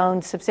wholly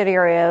owned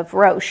subsidiary of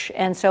Roche,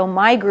 and so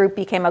my group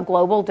became a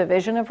global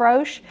division of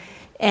Roche.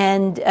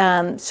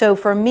 And so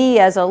for me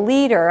as a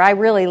leader, I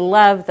really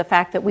loved the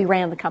fact that we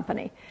ran the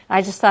company.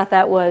 I just thought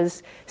that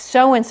was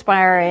so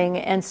inspiring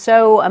and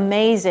so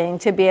amazing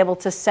to be able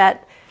to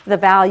set the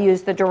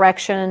values, the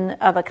direction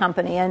of a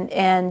company.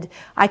 And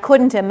I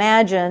couldn't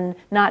imagine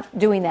not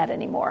doing that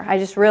anymore. I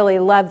just really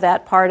loved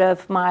that part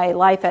of my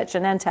life at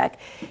Genentech.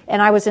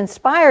 And I was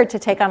inspired to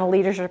take on a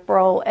leadership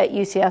role at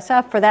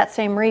UCSF for that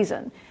same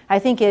reason. I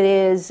think it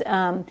is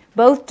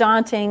both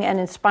daunting and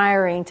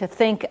inspiring to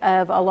think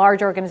of a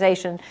large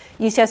organization.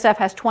 UCSF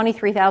has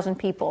 23,000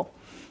 people.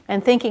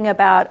 And thinking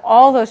about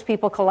all those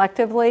people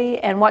collectively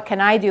and what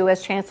can I do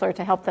as chancellor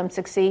to help them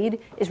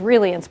succeed is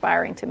really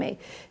inspiring to me.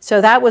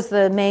 So that was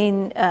the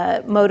main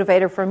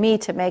motivator for me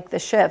to make the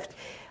shift.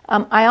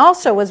 I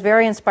also was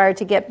very inspired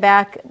to get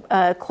back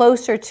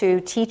closer to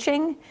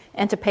teaching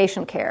and to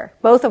patient care,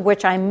 both of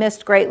which I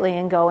missed greatly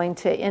in going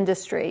to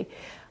industry.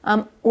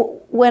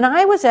 When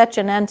I was at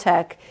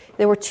Genentech,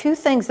 there were two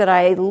things that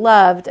I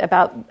loved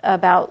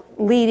about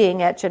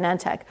leading at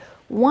Genentech.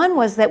 One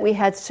was that we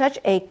had such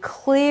a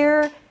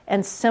clear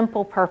and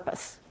simple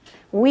purpose.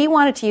 We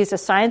wanted to use the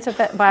science of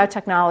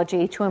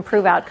biotechnology to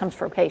improve outcomes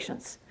for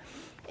patients.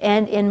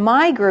 And in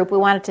my group, we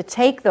wanted to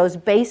take those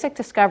basic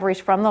discoveries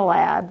from the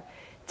lab,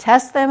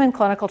 test them in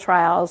clinical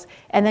trials,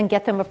 and then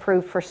get them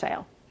approved for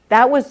sale.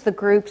 That was the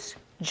group's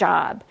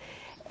job.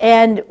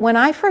 And when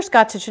I first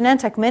got to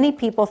Genentech, many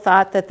people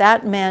thought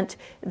that meant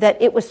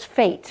that it was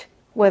fate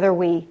whether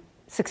we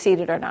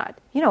succeeded or not.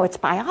 It's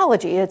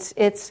biology,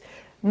 it's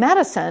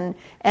medicine,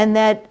 and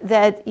that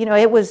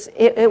it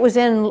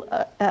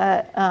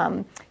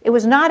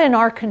was not in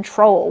our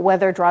control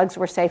whether drugs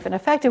were safe and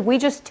effective. We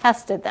just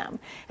tested them,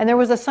 and there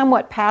was a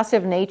somewhat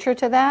passive nature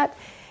to that.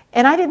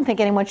 And I didn't think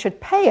anyone should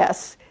pay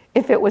us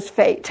if it was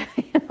fate.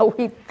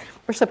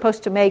 We're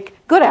supposed to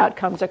make good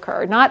outcomes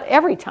occur, not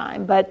every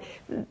time, but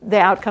the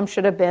outcome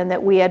should have been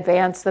that we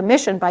advance the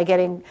mission by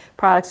getting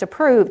products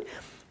approved.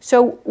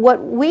 So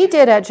what we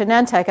did at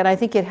Genentech, and I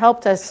think it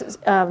helped us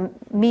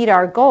meet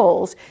our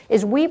goals,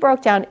 is we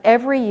broke down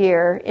every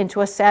year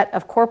into a set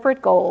of corporate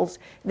goals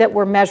that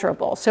were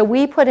measurable. So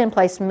we put in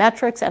place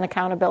metrics and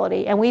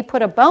accountability, and we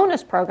put a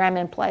bonus program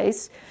in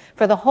place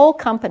for the whole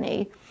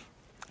company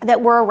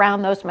that were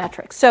around those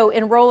metrics. So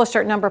enroll a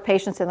certain number of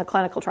patients in the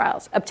clinical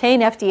trials,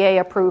 obtain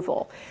FDA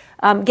approval,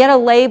 get a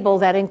label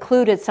that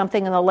included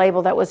something in the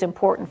label that was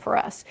important for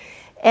us.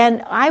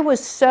 And I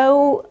was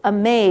so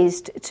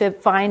amazed to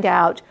find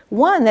out,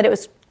 one, that it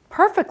was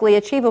perfectly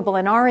achievable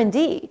in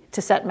R&D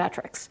to set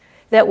metrics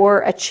that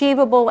were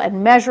achievable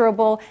and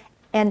measurable,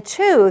 and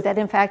two, that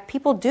in fact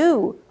people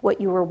do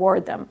what you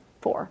reward them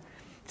for.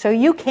 So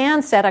you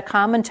can set a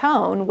common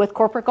tone with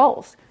corporate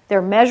goals.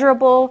 They're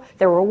measurable,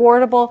 they're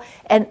rewardable,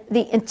 and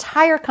the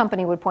entire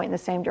company would point in the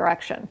same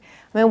direction.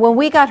 I mean, when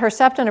we got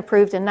Herceptin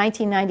approved in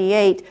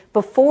 1998,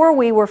 before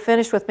we were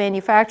finished with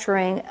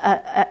manufacturing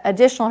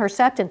additional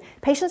Herceptin,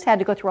 patients had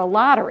to go through a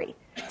lottery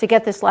to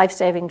get this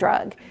life-saving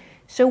drug.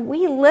 So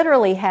we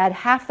literally had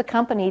half the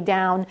company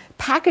down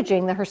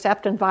packaging the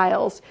Herceptin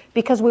vials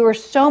because we were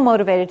so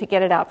motivated to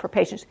get it out for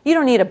patients. You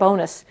don't need a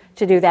bonus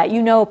to do that.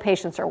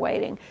 Patients are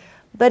waiting.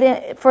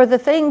 But for the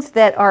things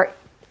that are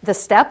the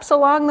steps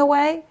along the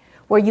way,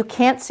 where you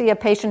can't see a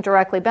patient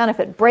directly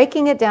benefit,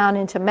 breaking it down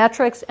into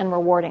metrics and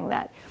rewarding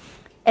that.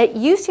 At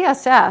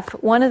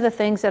UCSF, one of the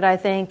things that I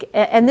think,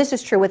 and this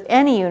is true with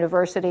any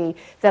university,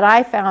 that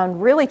I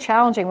found really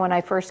challenging when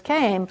I first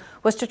came,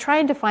 was to try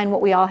and define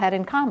what we all had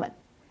in common.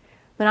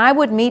 When I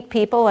would meet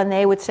people and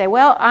they would say,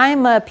 well,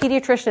 I'm a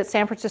pediatrician at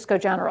San Francisco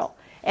General,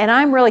 and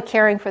I'm really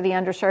caring for the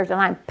underserved,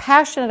 and I'm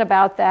passionate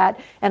about that,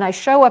 and I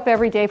show up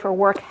every day for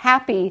work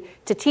happy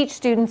to teach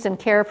students and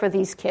care for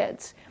these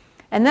kids.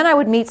 And then I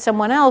would meet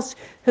someone else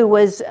who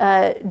was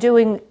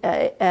doing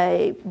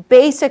a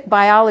basic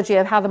biology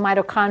of how the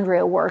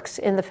mitochondria works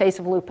in the face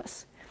of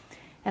lupus.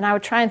 And I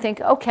would try and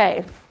think,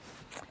 okay,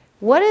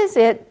 what is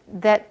it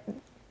that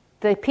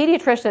the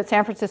pediatrician at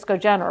San Francisco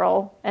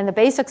General and the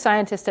basic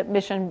scientist at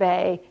Mission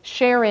Bay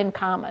share in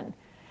common?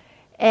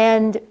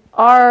 And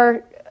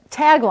our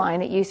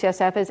tagline at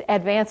UCSF is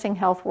advancing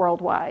health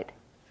worldwide.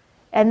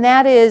 And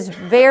that is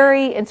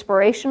very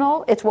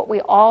inspirational. It's what we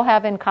all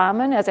have in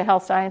common as a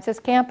health sciences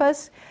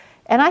campus.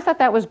 And I thought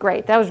that was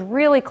great. That was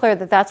really clear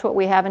that that's what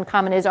we have in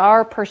common is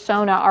our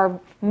persona, our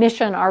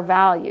mission, our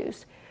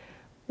values.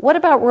 What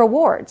about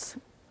rewards?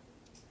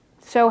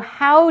 So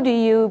how do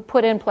you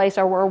put in place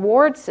a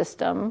reward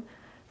system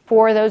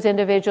for those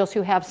individuals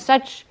who have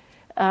such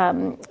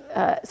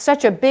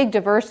a big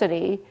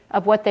diversity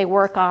of what they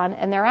work on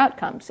and their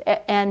outcomes,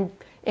 and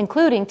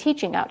including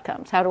teaching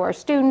outcomes? How do our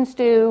students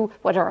do?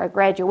 What are our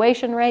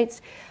graduation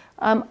rates?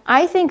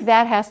 I think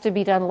that has to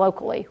be done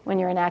locally when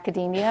you're in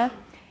academia,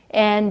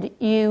 and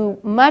you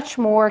much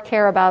more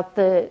care about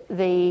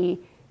the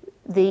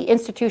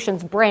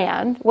institution's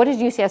brand. What does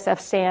UCSF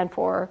stand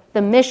for?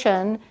 The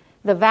mission,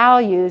 the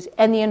values,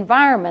 and the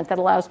environment that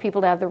allows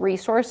people to have the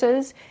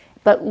resources.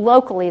 But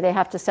locally, they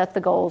have to set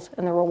the goals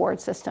and the reward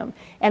system.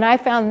 And I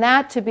found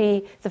that to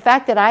be the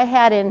fact that I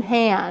had in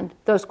hand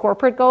those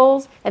corporate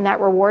goals and that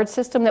reward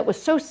system that was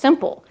so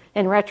simple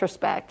in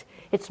retrospect.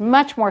 It's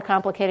much more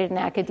complicated in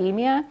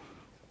academia.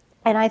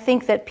 And I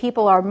think that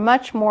people are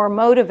much more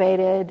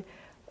motivated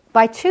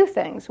by two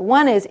things.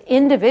 One is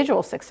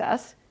individual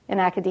success in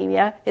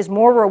academia is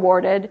more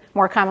rewarded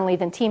more commonly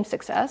than team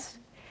success.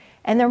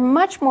 And they're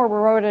much more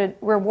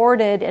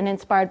rewarded and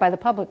inspired by the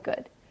public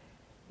good,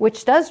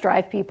 which does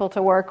drive people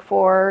to work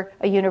for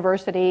a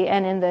university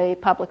and in the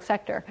public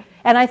sector.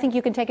 And I think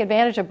you can take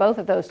advantage of both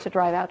of those to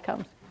drive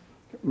outcomes.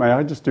 May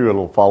I just do a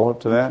little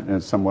follow-up to that,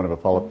 and somewhat of a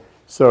follow-up?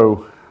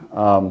 So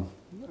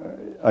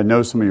I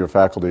know some of your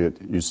faculty at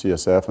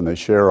UCSF, and they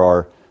share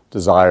our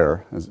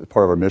desire as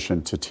part of our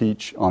mission to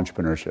teach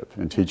entrepreneurship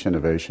and teach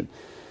innovation,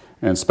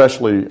 and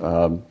especially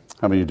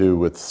having to do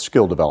with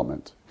skill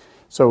development.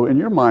 So in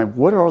your mind,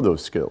 what are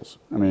those skills?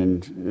 I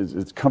mean, is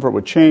it comfort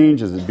with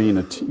change? Is it being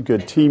a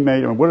good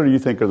teammate? I mean, what do you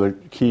think are the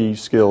key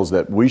skills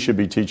that we should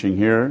be teaching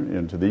here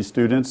to these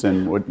students,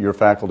 and what your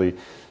faculty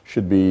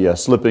should be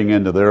slipping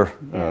into their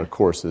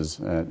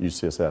courses at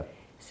UCSF?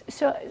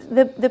 So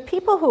the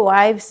people who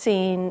I've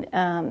seen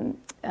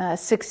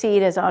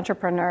succeed as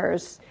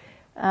entrepreneurs,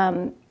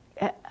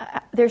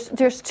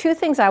 there's two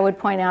things I would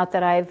point out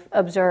that I've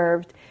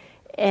observed,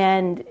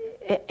 and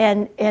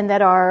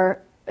that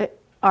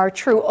are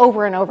true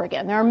over and over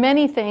again. There are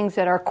many things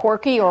that are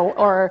quirky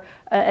or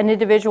an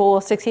individual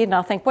will succeed and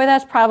I'll think, boy,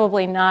 that's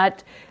probably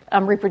not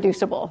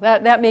reproducible.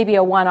 That may be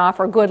a one-off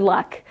or good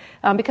luck,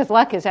 because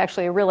luck is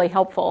actually really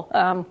helpful.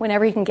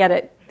 Whenever you can get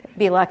it,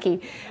 be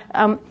lucky.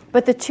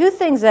 But the two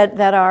things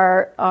that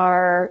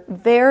are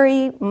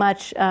very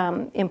much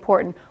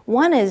important,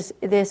 one is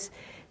this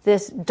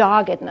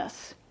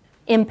doggedness,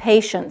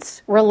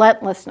 impatience,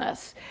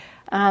 relentlessness.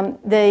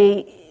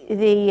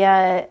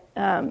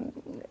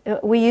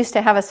 We used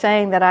to have a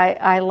saying that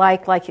I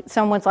like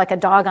someone's like a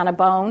dog on a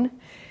bone.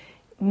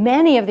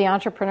 Many of the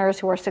entrepreneurs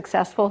who are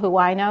successful, who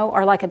I know,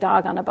 are like a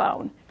dog on a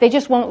bone. They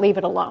just won't leave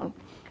it alone.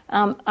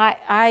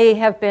 I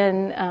have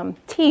been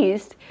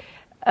teased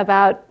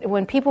about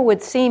when people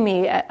would see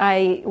me.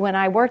 When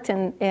I worked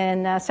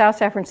in South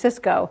San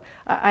Francisco,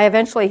 I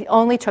eventually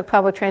only took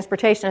public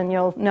transportation, and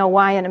you'll know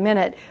why in a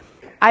minute.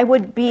 I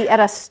would be at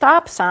a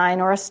stop sign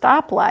or a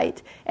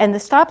stoplight, and the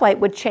stoplight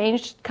would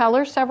change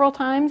colors several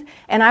times,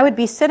 and I would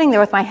be sitting there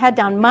with my head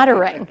down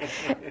muttering.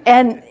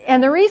 And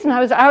the reason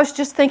I was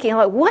just thinking,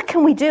 like, what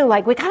can we do?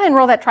 Like, we got to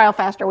enroll that trial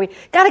faster. We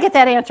got to get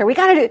that answer. We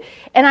got to do.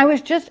 And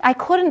I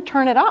couldn't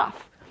turn it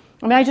off.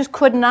 I mean, I just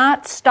could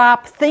not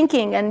stop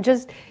thinking,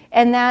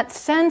 and that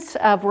sense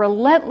of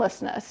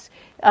relentlessness,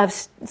 of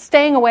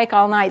staying awake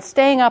all night,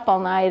 staying up all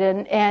night,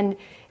 and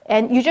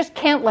you just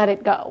can't let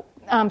it go.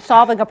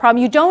 Solving a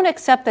problem. You don't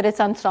accept that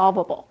it's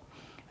unsolvable.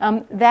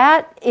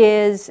 That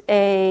is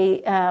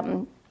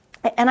and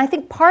I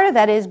think part of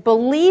that is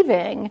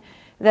believing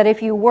that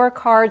if you work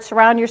hard,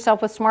 surround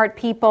yourself with smart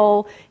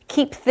people,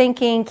 keep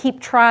thinking, keep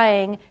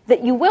trying,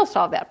 that you will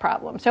solve that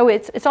problem. So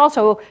it's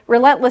also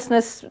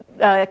relentlessness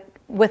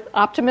with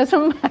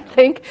optimism, I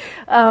think,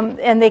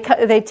 and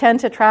they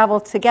tend to travel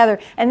together.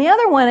 And the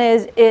other one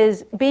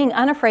is being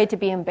unafraid to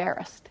be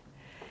embarrassed.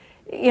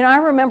 You know, I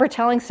remember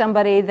telling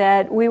somebody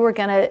that we were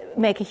going to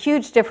make a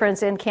huge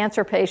difference in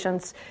cancer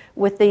patients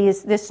with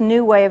this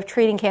new way of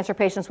treating cancer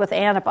patients with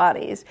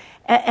antibodies.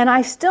 And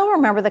I still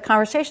remember the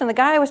conversation. The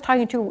guy I was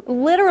talking to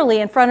literally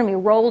in front of me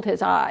rolled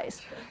his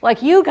eyes.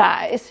 Like, you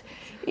guys,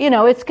 you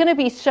know, it's going to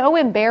be so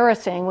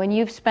embarrassing when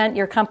you've spent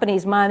your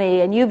company's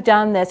money and you've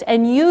done this.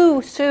 And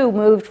you, Sue,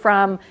 moved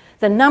from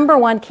the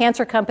 #1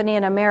 cancer company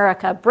in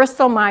America,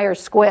 Bristol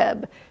Myers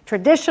Squibb,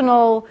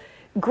 traditional,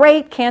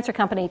 great cancer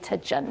company, to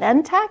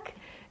Genentech.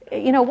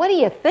 You know, what are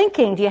you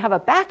thinking? Do you have a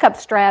backup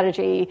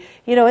strategy?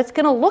 You know, it's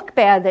going to look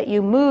bad that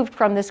you moved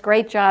from this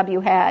great job you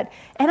had.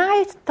 And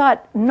I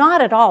thought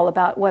not at all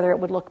about whether it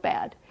would look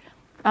bad.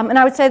 And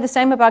I would say the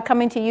same about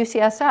coming to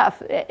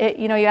UCSF.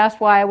 You know, you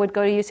asked why I would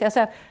go to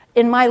UCSF.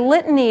 In my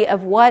litany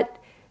of what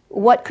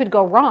could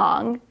go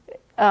wrong,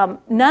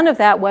 none of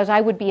that was I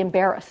would be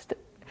embarrassed.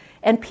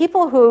 And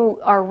people who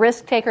are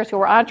risk takers, who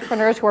are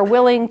entrepreneurs, who are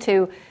willing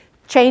to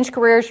change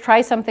careers,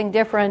 try something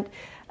different,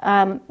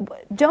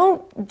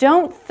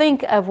 don't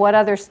think of what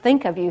others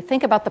think of you.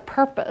 Think about the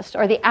purpose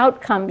or the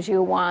outcomes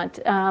you want.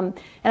 And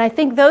I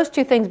think those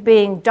two things,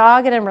 being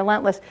dogged and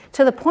relentless,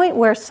 to the point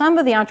where some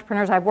of the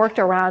entrepreneurs I've worked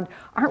around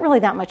aren't really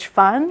that much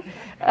fun.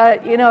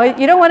 You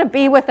don't want to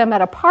be with them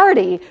at a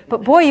party,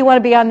 but boy, you want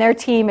to be on their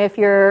team if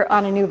you're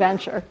on a new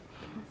venture.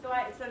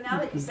 So now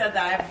that you said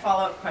that, I have a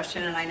follow-up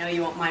question, and I know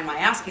you won't mind my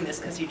asking this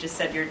because you just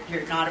said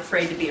you're not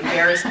afraid to be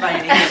embarrassed by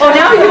anything. Oh,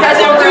 now you guys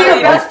will do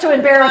your best to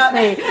embarrass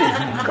me.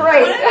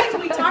 Great. One of the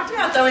things we talked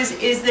about, though,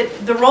 is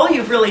that the role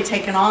you've really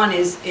taken on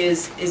is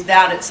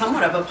that it's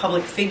somewhat of a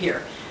public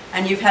figure,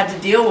 and you've had to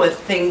deal with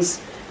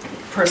things,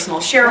 personal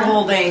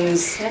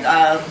shareholdings,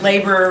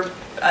 labor,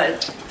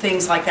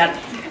 things like that.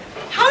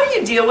 How do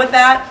you deal with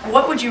that?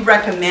 What would you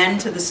recommend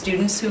to the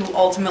students who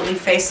ultimately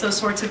face those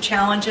sorts of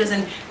challenges?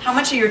 And how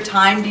much of your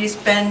time do you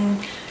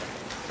spend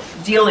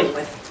dealing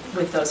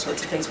with those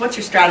sorts of things? What's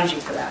your strategy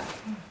for that?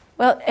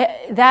 Well,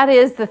 that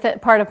is the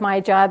part of my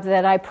job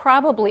that I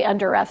probably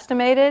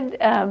underestimated,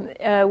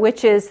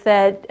 which is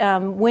that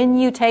when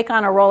you take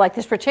on a role like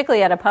this,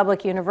 particularly at a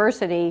public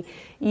university,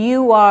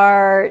 you're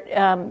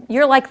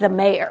like the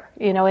mayor,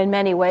 in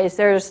many ways.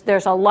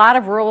 There's a lot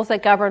of rules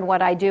that govern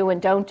what I do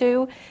and don't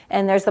do,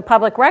 and there's the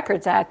Public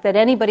Records Act that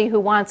anybody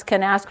who wants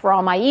can ask for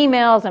all my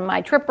emails and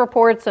my trip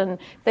reports and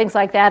things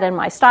like that, and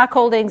my stock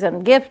holdings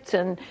and gifts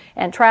and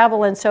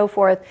travel and so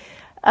forth.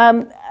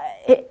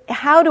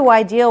 How do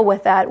I deal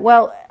with that?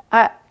 Well,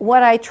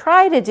 what I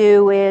try to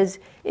do is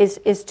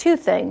two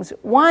things.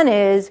 One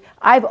is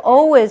I've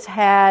always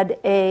had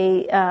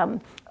a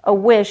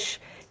wish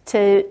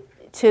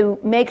to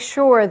make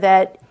sure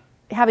that,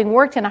 having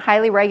worked in a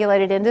highly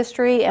regulated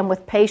industry and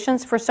with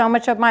patients for so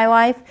much of my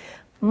life,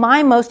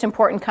 my most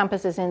important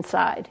compass is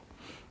inside.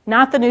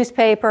 Not the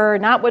newspaper,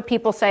 not what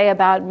people say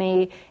about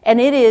me.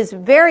 And it is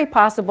very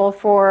possible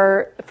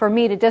for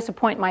me to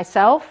disappoint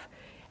myself,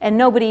 and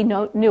nobody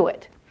knew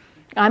it.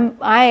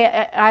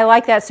 I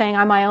like that saying,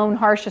 I'm my own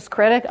harshest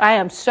critic. I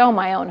am so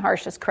my own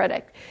harshest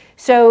critic.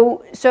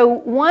 So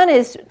one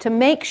is to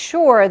make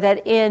sure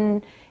that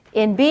in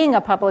being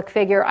a public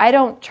figure, I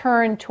don't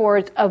turn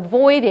towards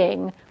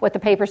avoiding what the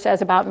paper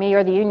says about me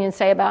or the unions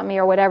say about me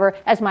or whatever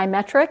as my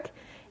metric,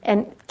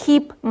 and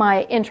keep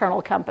my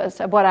internal compass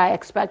of what I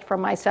expect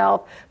from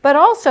myself, but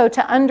also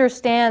to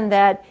understand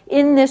that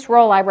in this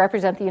role I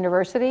represent the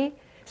university,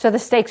 so the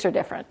stakes are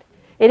different.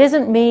 It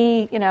isn't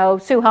me,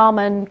 Sue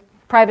Hellmann,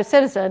 private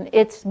citizen.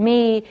 It's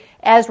me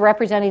as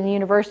representing the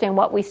university and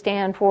what we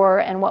stand for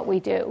and what we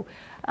do.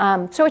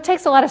 So it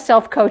takes a lot of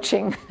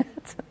self-coaching.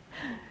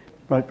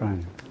 Right,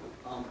 Brian.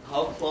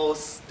 How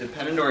close,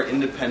 dependent or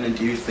independent,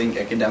 do you think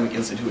academic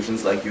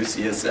institutions like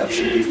UCSF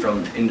should be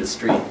from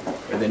industry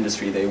or the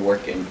industry they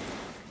work in?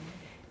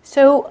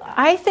 So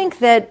I think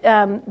that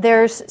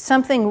there's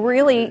something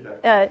really,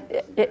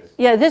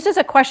 this is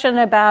a question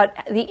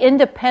about the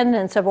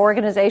independence of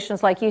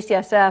organizations like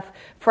UCSF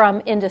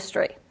from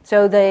industry.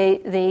 So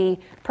the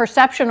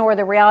perception or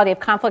the reality of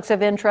conflicts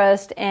of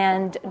interest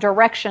and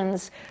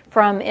directions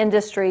from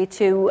industry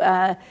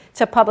to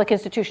public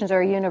institutions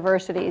or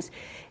universities.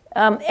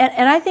 And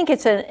I think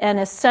it's an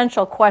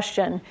essential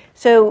question.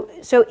 So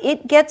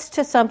it gets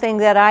to something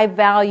that I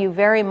value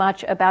very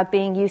much about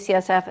being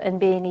UCSF and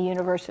being a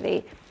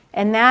university,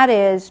 and that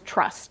is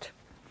trust.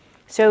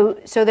 So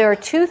there are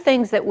two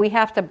things that we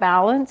have to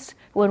balance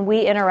when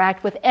we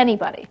interact with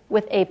anybody,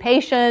 with a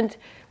patient,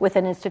 with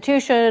an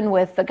institution,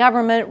 with the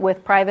government,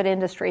 with private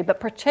industry, but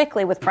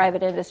particularly with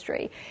private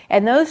industry.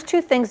 And those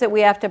two things that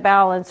we have to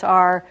balance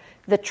are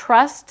the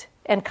trust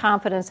and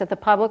confidence that the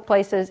public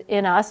places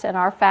in us and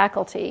our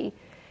faculty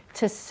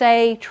to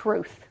say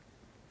truth.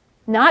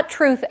 Not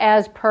truth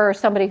as per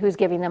somebody who's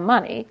giving them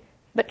money,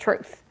 but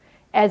truth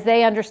as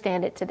they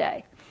understand it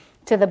today,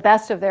 to the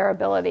best of their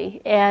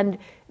ability. And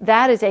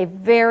that is a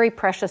very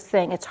precious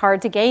thing. It's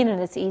hard to gain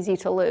and it's easy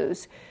to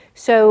lose.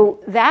 So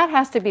that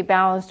has to be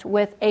balanced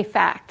with a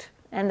fact.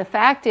 And the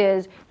fact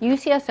is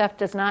UCSF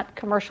does not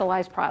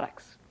commercialize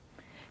products.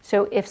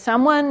 So if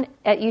someone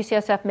at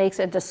UCSF makes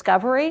a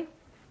discovery,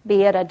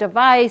 be it a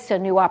device, a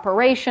new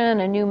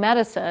operation, a new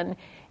medicine,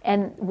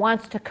 and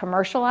wants to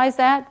commercialize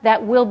that,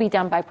 that will be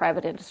done by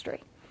private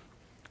industry.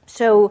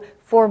 So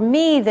for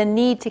me, the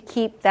need to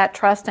keep that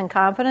trust and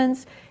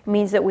confidence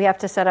means that we have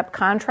to set up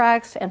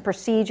contracts and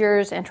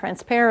procedures and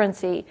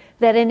transparency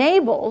that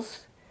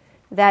enables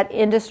that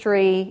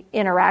industry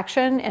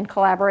interaction and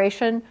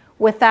collaboration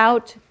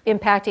without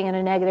impacting in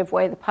a negative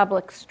way the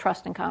public's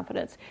trust and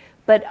confidence.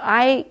 But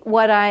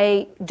what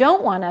I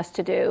don't want us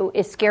to do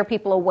is scare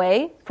people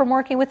away from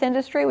working with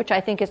industry, which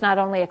I think is not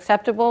only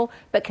acceptable,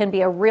 but can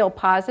be a real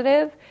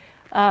positive.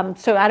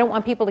 So I don't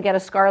want people to get a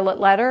scarlet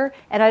letter,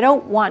 and I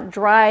don't want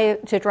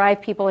to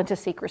drive people into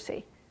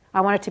secrecy.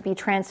 I want it to be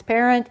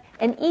transparent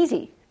and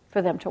easy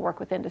for them to work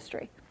with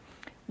industry.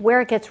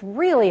 Where it gets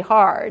really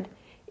hard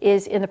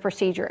is in the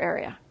procedure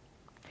area.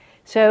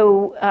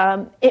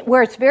 So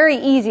where it's very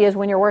easy is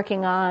when you're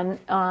working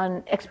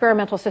on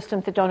experimental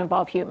systems that don't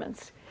involve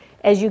humans.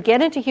 As you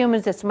get into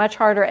humans, it's much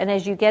harder, and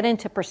as you get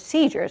into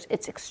procedures,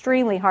 it's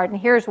extremely hard, and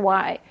here's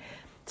why.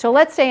 So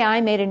let's say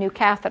I made a new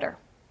catheter,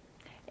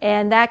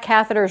 and that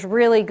catheter is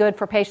really good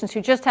for patients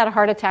who just had a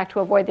heart attack to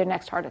avoid their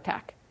next heart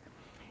attack.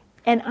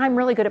 And I'm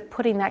really good at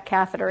putting that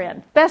catheter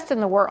in, best in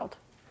the world.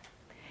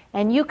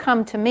 And you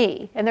come to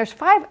me, and there's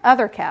 5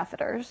 other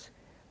catheters,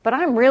 but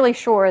I'm really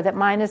sure that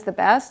mine is the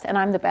best, and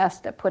I'm the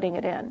best at putting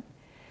it in.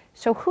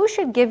 So who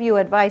should give you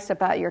advice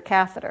about your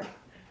catheter?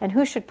 And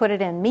who should put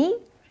it in? Me?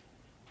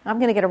 I'm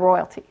going to get a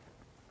royalty.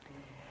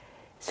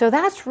 So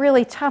that's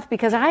really tough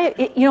because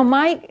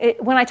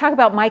when I talk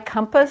about my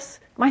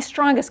compass, my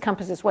strongest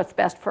compass is what's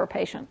best for a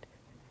patient.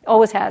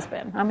 Always has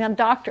been. I'm a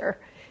doctor.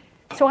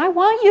 So I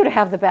want you to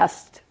have the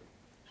best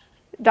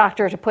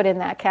doctor to put in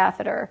that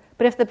catheter.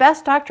 But if the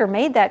best doctor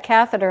made that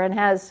catheter and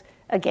has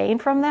a gain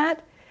from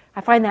that,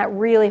 I find that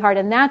really hard.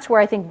 And that's where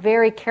I think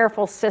very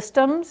careful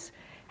systems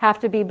have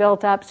to be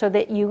built up so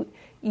that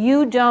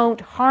you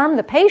don't harm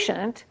the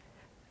patient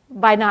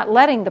by not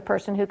letting the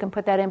person who can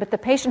put that in, but the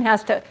patient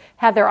has to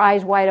have their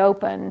eyes wide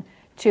open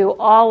to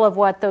all of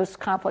what those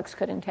conflicts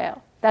could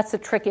entail. That's the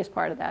trickiest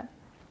part of that.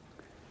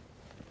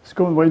 Let's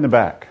go way in the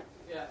back.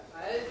 Yeah,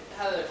 I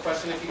had a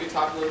question if you could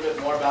talk a little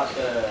bit more about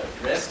the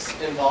risks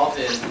involved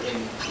in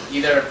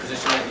either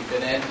position that you've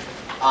been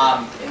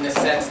in the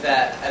sense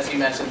that, as you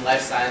mentioned,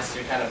 life science,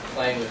 you're kind of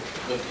playing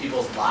with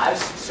people's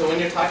lives. So when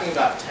you're talking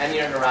about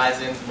 10-year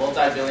horizons,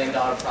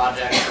 multi-billion-dollar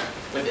projects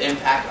with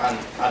impact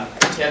on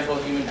tangible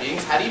human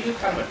beings, how do you do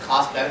kind of a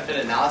cost-benefit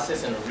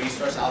analysis and a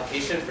resource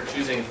allocation for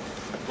choosing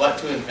what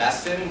to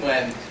invest in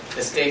when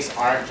the stakes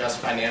aren't just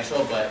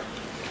financial, but,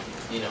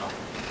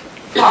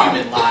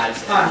 human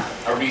lives and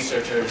a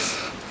researcher's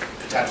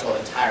potential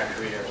entire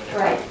career?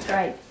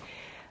 Right.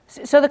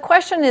 So the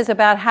question is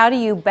about how do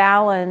you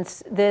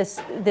balance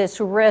this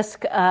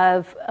risk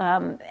of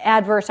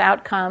adverse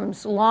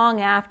outcomes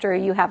long after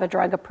you have a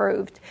drug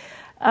approved.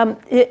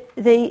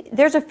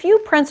 There's a few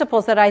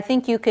principles that I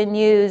think you can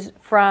use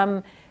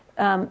from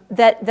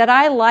that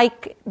I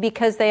like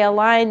because they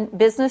align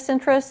business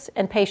interests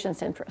and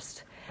patients'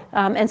 interests.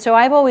 And so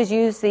I've always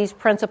used these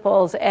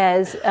principles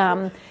as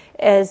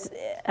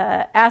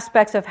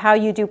aspects of how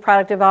you do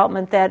product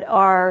development that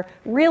are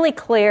really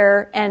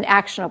clear and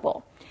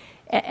actionable.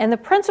 And the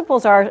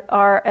principles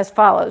are as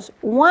follows.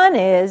 One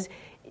is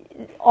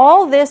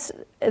all this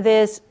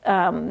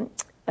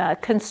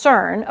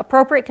concern,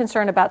 appropriate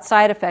concern about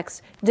side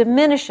effects,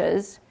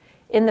 diminishes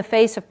in the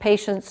face of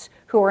patients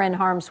who are in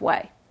harm's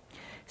way.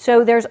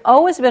 So there's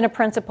always been a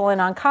principle in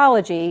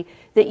oncology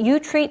that you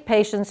treat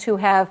patients who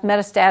have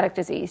metastatic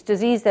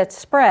disease that's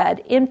spread,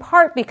 in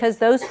part because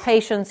those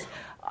patients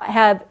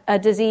have a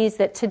disease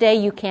that today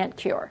you can't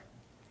cure.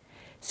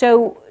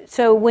 So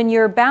when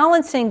you're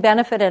balancing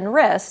benefit and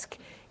risk,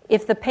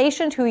 if the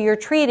patient who you're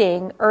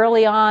treating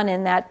early on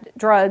in that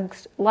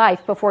drug's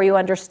life, before you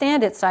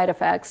understand its side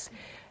effects,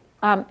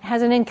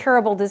 has an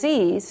incurable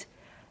disease,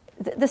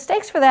 the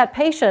stakes for that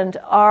patient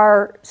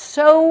are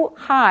so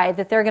high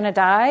that they're going to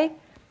die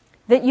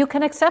that you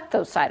can accept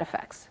those side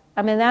effects.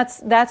 I mean,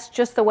 that's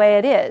just the way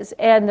it is.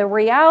 And the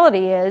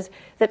reality is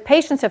that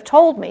patients have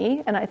told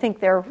me, and I think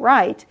they're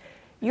right,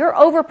 you're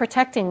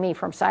overprotecting me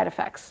from side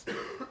effects.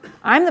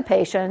 I'm the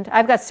patient.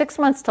 I've got 6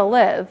 months to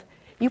live.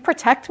 You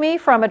protect me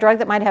from a drug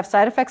that might have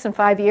side effects in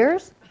 5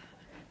 years?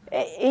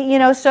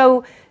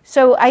 So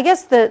I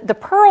guess the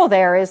pearl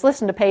there is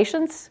listen to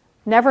patients.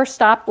 Never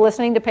stop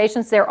listening to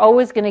patients. They're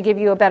always going to give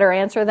you a better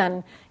answer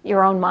than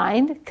your own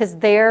mind because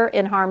they're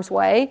in harm's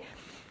way.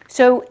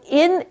 So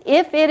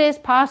if it is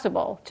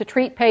possible to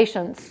treat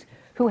patients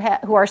who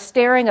are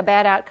staring a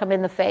bad outcome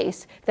in the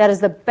face, that is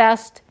the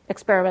best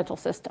experimental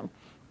system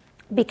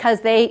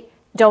because they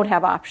don't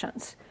have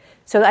options.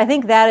 So I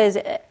think that is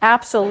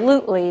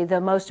absolutely the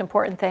most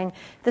important thing.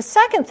 The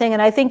second thing,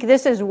 and I think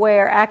this is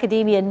where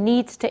academia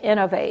needs to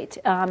innovate,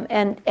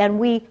 and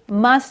we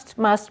must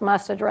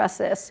address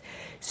this.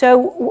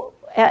 So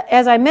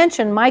as I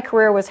mentioned, my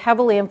career was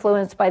heavily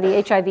influenced by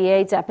the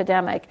HIV/AIDS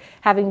epidemic,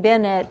 having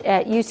been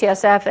at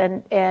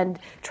UCSF and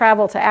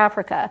traveled to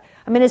Africa.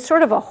 I mean, it's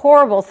sort of a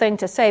horrible thing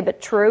to say,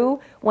 but true.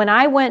 When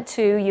I went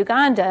to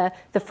Uganda,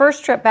 the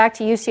first trip back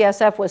to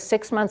UCSF was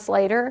 6 months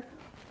later.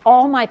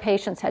 All my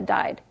patients had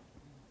died.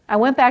 I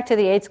went back to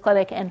the AIDS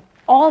clinic, and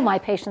all my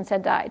patients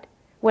had died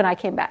when I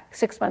came back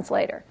 6 months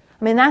later.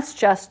 I mean, that's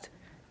just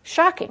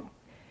shocking.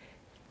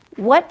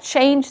 What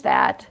changed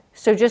that?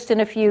 So just in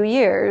a few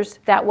years,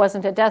 that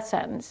wasn't a death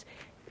sentence.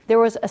 There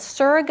was a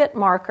surrogate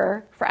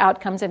marker for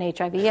outcomes in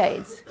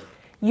HIV/AIDS.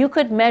 You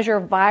could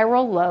measure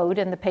viral load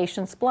in the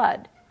patient's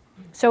blood.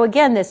 So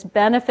again, this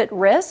benefit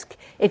risk,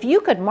 if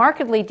you could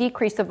markedly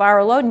decrease the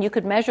viral load and you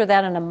could measure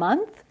that in a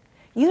month,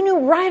 you knew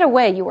right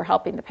away you were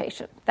helping the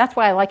patient. That's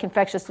why I like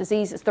infectious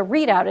diseases. The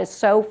readout is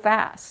so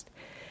fast.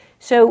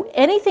 So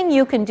anything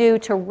you can do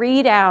to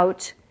read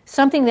out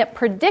something that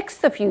predicts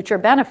the future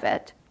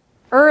benefit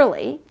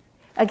early,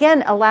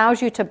 again,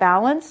 allows you to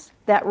balance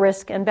that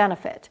risk and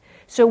benefit.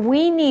 So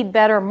we need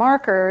better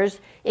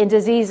markers in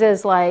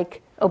diseases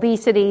like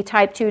obesity,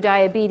 type 2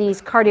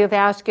 diabetes,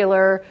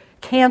 cardiovascular,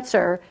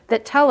 cancer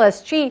that tell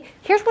us, gee,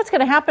 here's what's going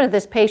to happen to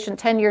this patient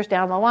 10 years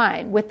down the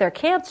line with their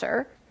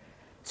cancer.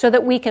 so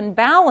that we can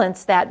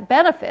balance that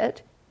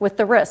benefit with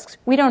the risks.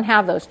 We don't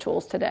have those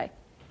tools today.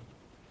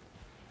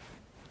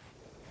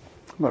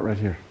 How about right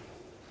here?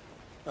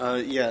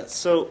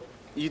 So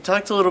you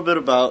talked a little bit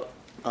about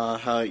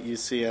how at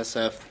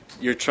UCSF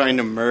you're trying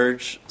to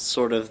merge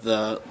sort of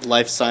the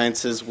life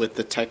sciences with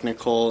the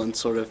technical and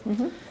sort of,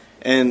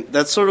 and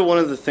that's sort of one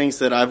of the things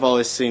that I've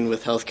always seen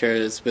with healthcare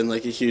has been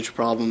like a huge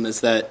problem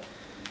is that,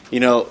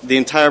 the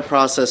entire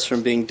process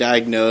from being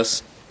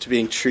diagnosed to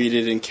being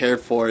treated and cared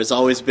for has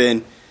always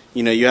been,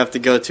 you have to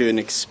go to an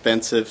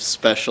expensive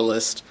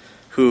specialist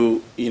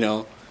who,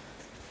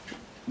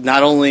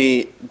 not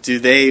only do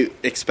they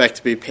expect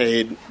to be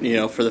paid,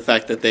 for the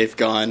fact that they've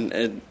gone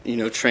and,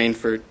 trained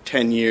for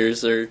 10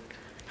 years or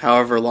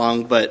however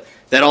long, but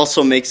that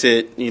also makes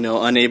it,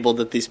 unable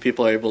that these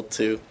people are able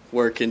to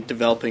work in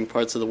developing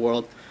parts of the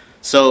world.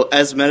 So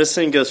as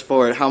medicine goes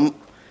forward,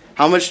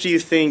 how much do you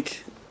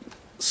think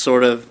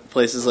sort of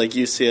places like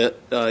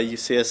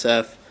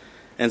UCSF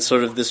and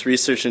sort of this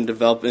research and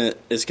development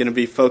is going to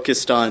be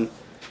focused on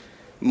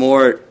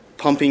more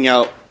pumping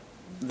out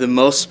the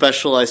most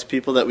specialized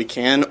people that we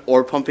can,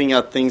 or pumping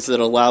out things that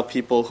allow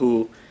people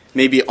who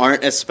maybe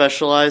aren't as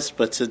specialized,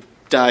 but to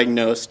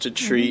diagnose, to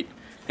treat,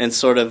 and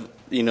sort of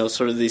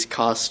these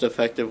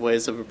cost-effective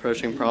ways of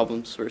approaching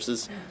problems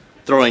versus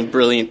throwing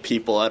brilliant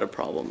people at a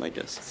problem, I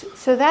guess.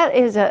 So that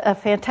is a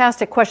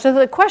fantastic question.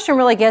 The question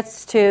really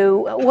gets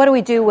to what do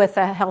we do with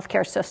the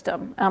healthcare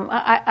system?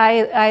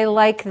 I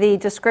like the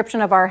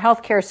description of our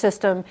healthcare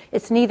system.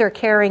 It's neither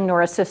caring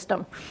nor a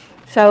system.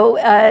 So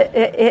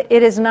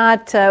it is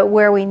not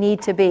where we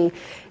need to be.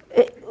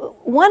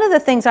 One of the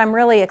things I'm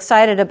really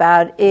excited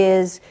about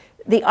is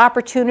the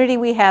opportunity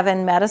we have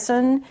in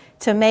medicine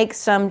to make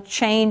some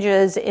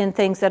changes in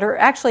things that are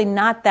actually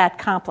not that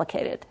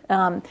complicated.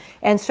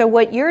 And so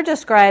what you're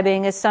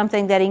describing is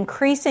something that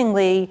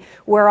increasingly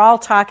we're all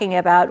talking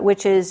about,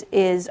 which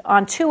is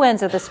on two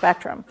ends of the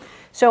spectrum.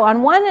 So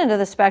on one end of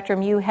the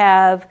spectrum, you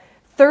have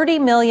 30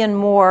 million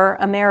more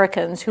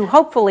Americans who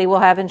hopefully will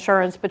have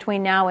insurance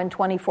between now and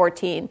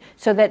 2014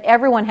 so that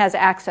everyone has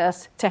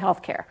access to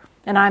health care.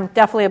 And I'm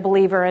definitely a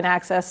believer in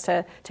access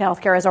to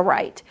health care as a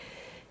right.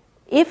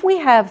 If we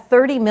have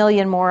 30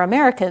 million more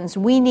Americans,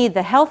 we need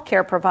the health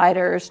care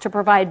providers to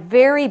provide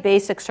very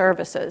basic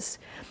services.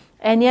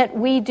 And yet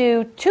we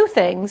do two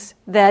things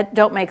that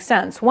don't make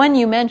sense. One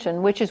you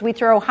mentioned, which is we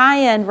throw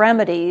high-end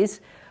remedies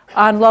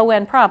on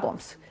low-end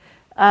problems.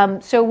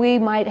 So we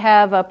might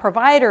have a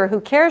provider who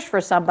cares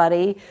for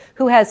somebody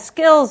who has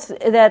skills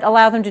that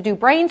allow them to do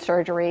brain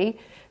surgery,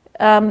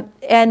 and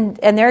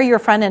they're your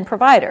front-end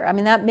provider. I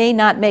mean, that may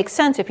not make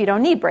sense if you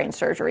don't need brain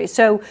surgery.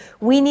 So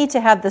we need to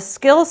have the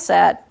skill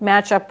set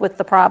match up with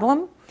the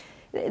problem.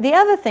 The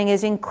other thing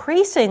is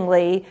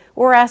increasingly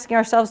we're asking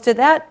ourselves, did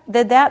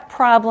that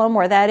problem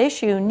or that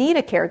issue need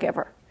a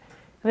caregiver?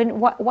 I mean,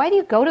 why do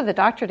you go to the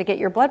doctor to get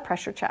your blood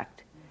pressure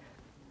checked?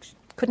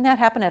 Couldn't that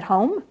happen at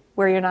home,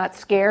 where you're not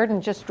scared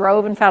and just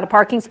drove and found a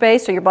parking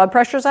space so your blood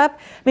pressure's up?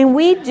 I mean,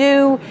 we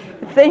do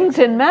things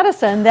in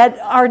medicine that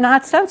are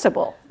not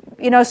sensible.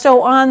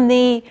 So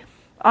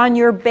on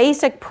your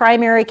basic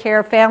primary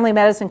care, family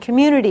medicine,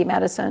 community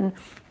medicine,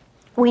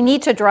 we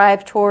need to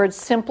drive towards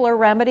simpler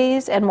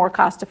remedies and more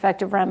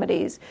cost-effective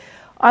remedies.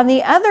 On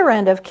the other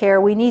end of care,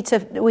 we need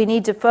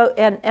to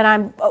and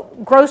I'm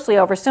grossly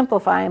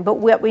oversimplifying, but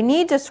what we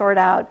need to sort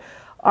out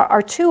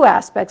are two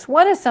aspects.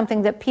 One is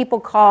something that people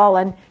call,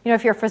 and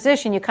if you're a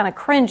physician, you kind of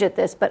cringe at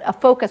this, but a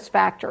focus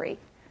factory.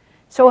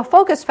 So a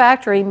focus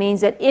factory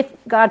means that if,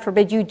 God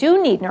forbid, you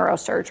do need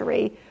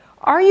neurosurgery,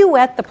 are you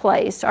at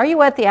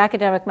the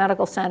academic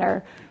medical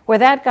center where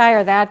that guy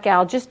or that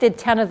gal just did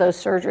 10 of those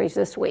surgeries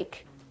this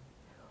week?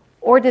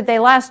 Or did they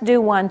last do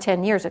one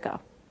 10 years ago?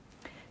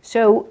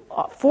 So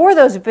for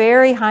those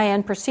very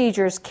high-end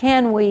procedures,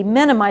 can we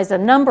minimize the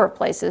number of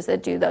places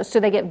that do those so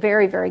they get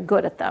very, very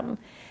good at them?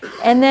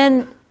 And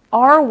then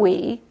are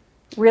we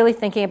really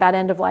thinking about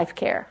end-of-life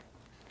care?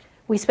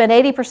 We spend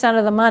 80%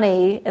 of the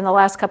money in the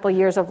last couple of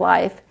years of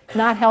life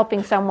not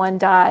helping someone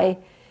die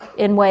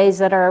in ways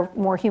that are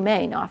more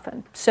humane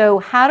often. So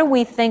how do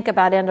we think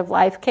about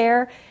end-of-life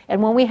care?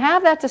 And when we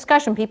have that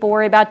discussion, people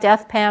worry about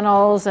death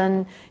panels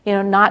and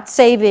not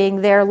saving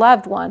their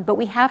loved one. But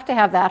we have to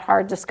have that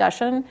hard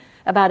discussion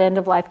about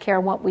end-of-life care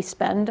and what we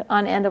spend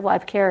on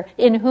end-of-life care.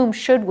 In whom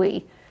should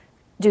we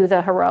do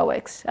the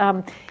heroics?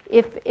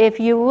 If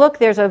you look,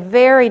 there's a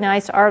very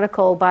nice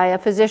article by a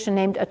physician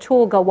named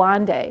Atul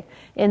Gawande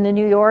in the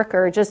New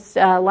Yorker just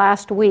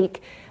last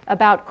week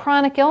about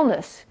chronic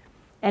illness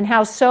and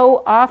how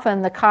so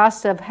often the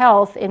costs of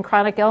health in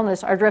chronic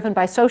illness are driven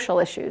by social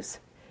issues,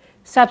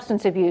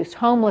 substance abuse,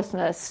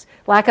 homelessness,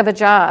 lack of a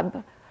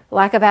job,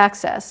 lack of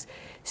access.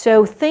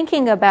 So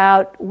thinking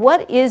about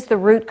what is the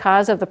root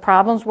cause of the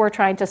problems we're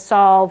trying to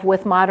solve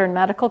with modern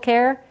medical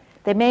care,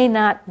 they may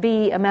not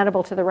be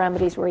amenable to the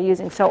remedies we're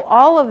using. So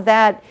all of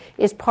that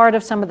is part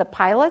of some of the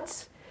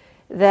pilots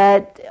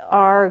that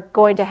are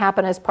going to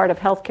happen as part of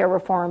healthcare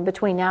reform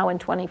between now and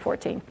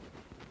 2014.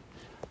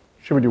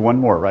 Should we do one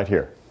more right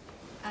here?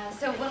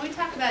 So when we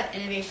talk about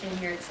innovation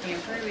here at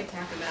Stanford, we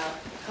talk about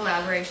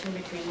collaboration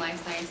between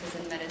life sciences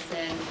and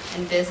medicine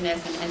and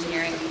business and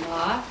engineering and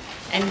law.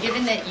 And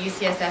given that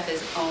UCSF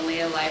is only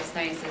a life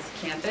sciences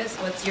campus,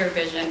 what's your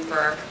vision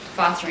for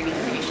fostering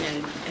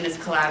innovation in this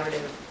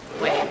collaborative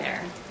way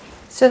there?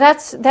 So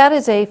that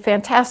is a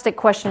fantastic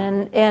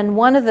question, and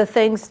one of the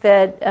things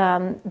that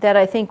that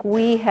I think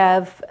we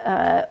have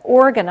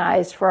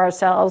organized for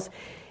ourselves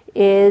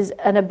is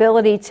an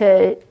ability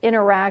to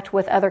interact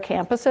with other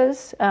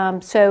campuses.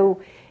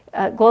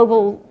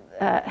 Global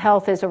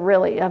health is a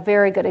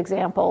very good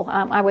example.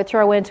 I would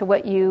throw into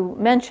what you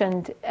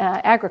mentioned,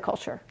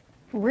 agriculture,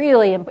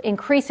 really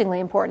increasingly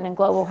important in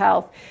global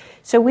health.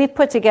 So we've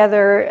put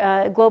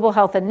together global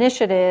health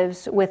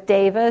initiatives with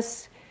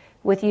Davis,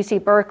 with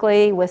UC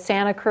Berkeley, with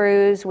Santa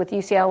Cruz, with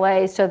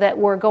UCLA, so that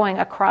we're going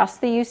across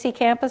the UC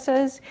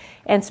campuses.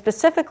 And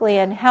specifically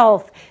in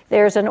health,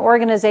 there's an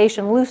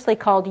organization loosely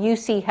called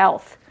UC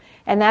Health.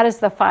 And that is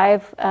the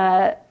 5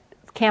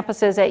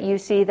 campuses at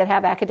UC that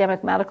have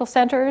academic medical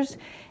centers.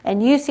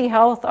 And UC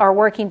Health are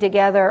working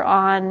together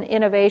on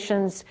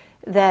innovations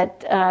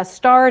that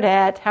start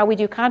at how we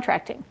do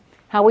contracting,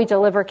 how we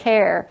deliver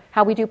care,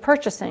 how we do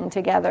purchasing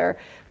together,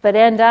 but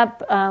end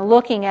up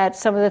looking at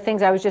some of the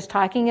things I was just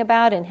talking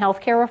about in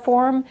healthcare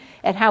reform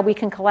and how we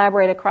can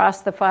collaborate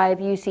across the 5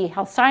 UC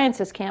Health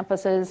Sciences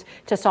campuses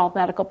to solve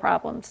medical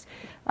problems.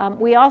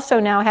 We also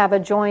now have a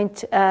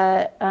joint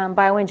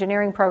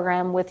bioengineering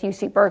program with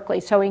UC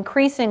Berkeley. So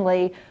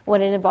increasingly,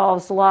 when it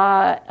involves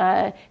law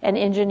and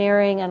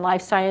engineering and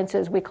life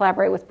sciences, we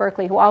collaborate with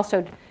Berkeley, who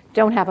also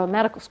don't have a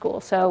medical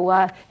school.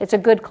 So it's a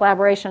good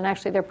collaboration.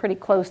 Actually, they're pretty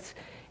close.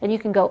 And you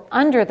can go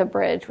under the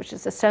bridge, which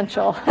is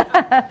essential.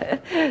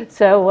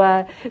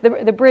 So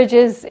the bridge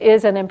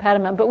is an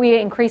impediment, but we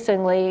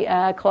increasingly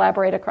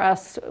collaborate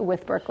across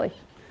with Berkeley.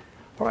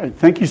 All right,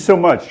 thank you so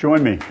much.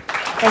 Join me.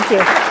 Thank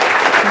you.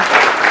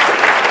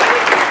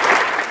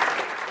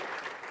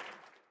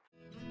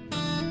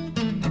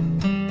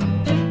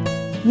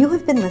 You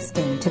have been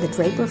listening to the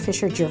Draper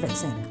Fisher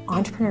Jurvetson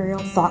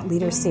Entrepreneurial Thought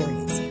Leader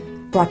Series,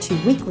 brought to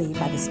you weekly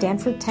by the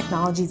Stanford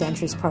Technology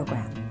Ventures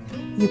Program.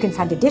 You can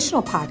find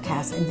additional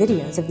podcasts and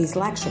videos of these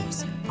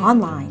lectures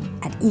online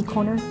at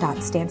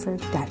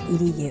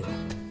ecorner.stanford.edu.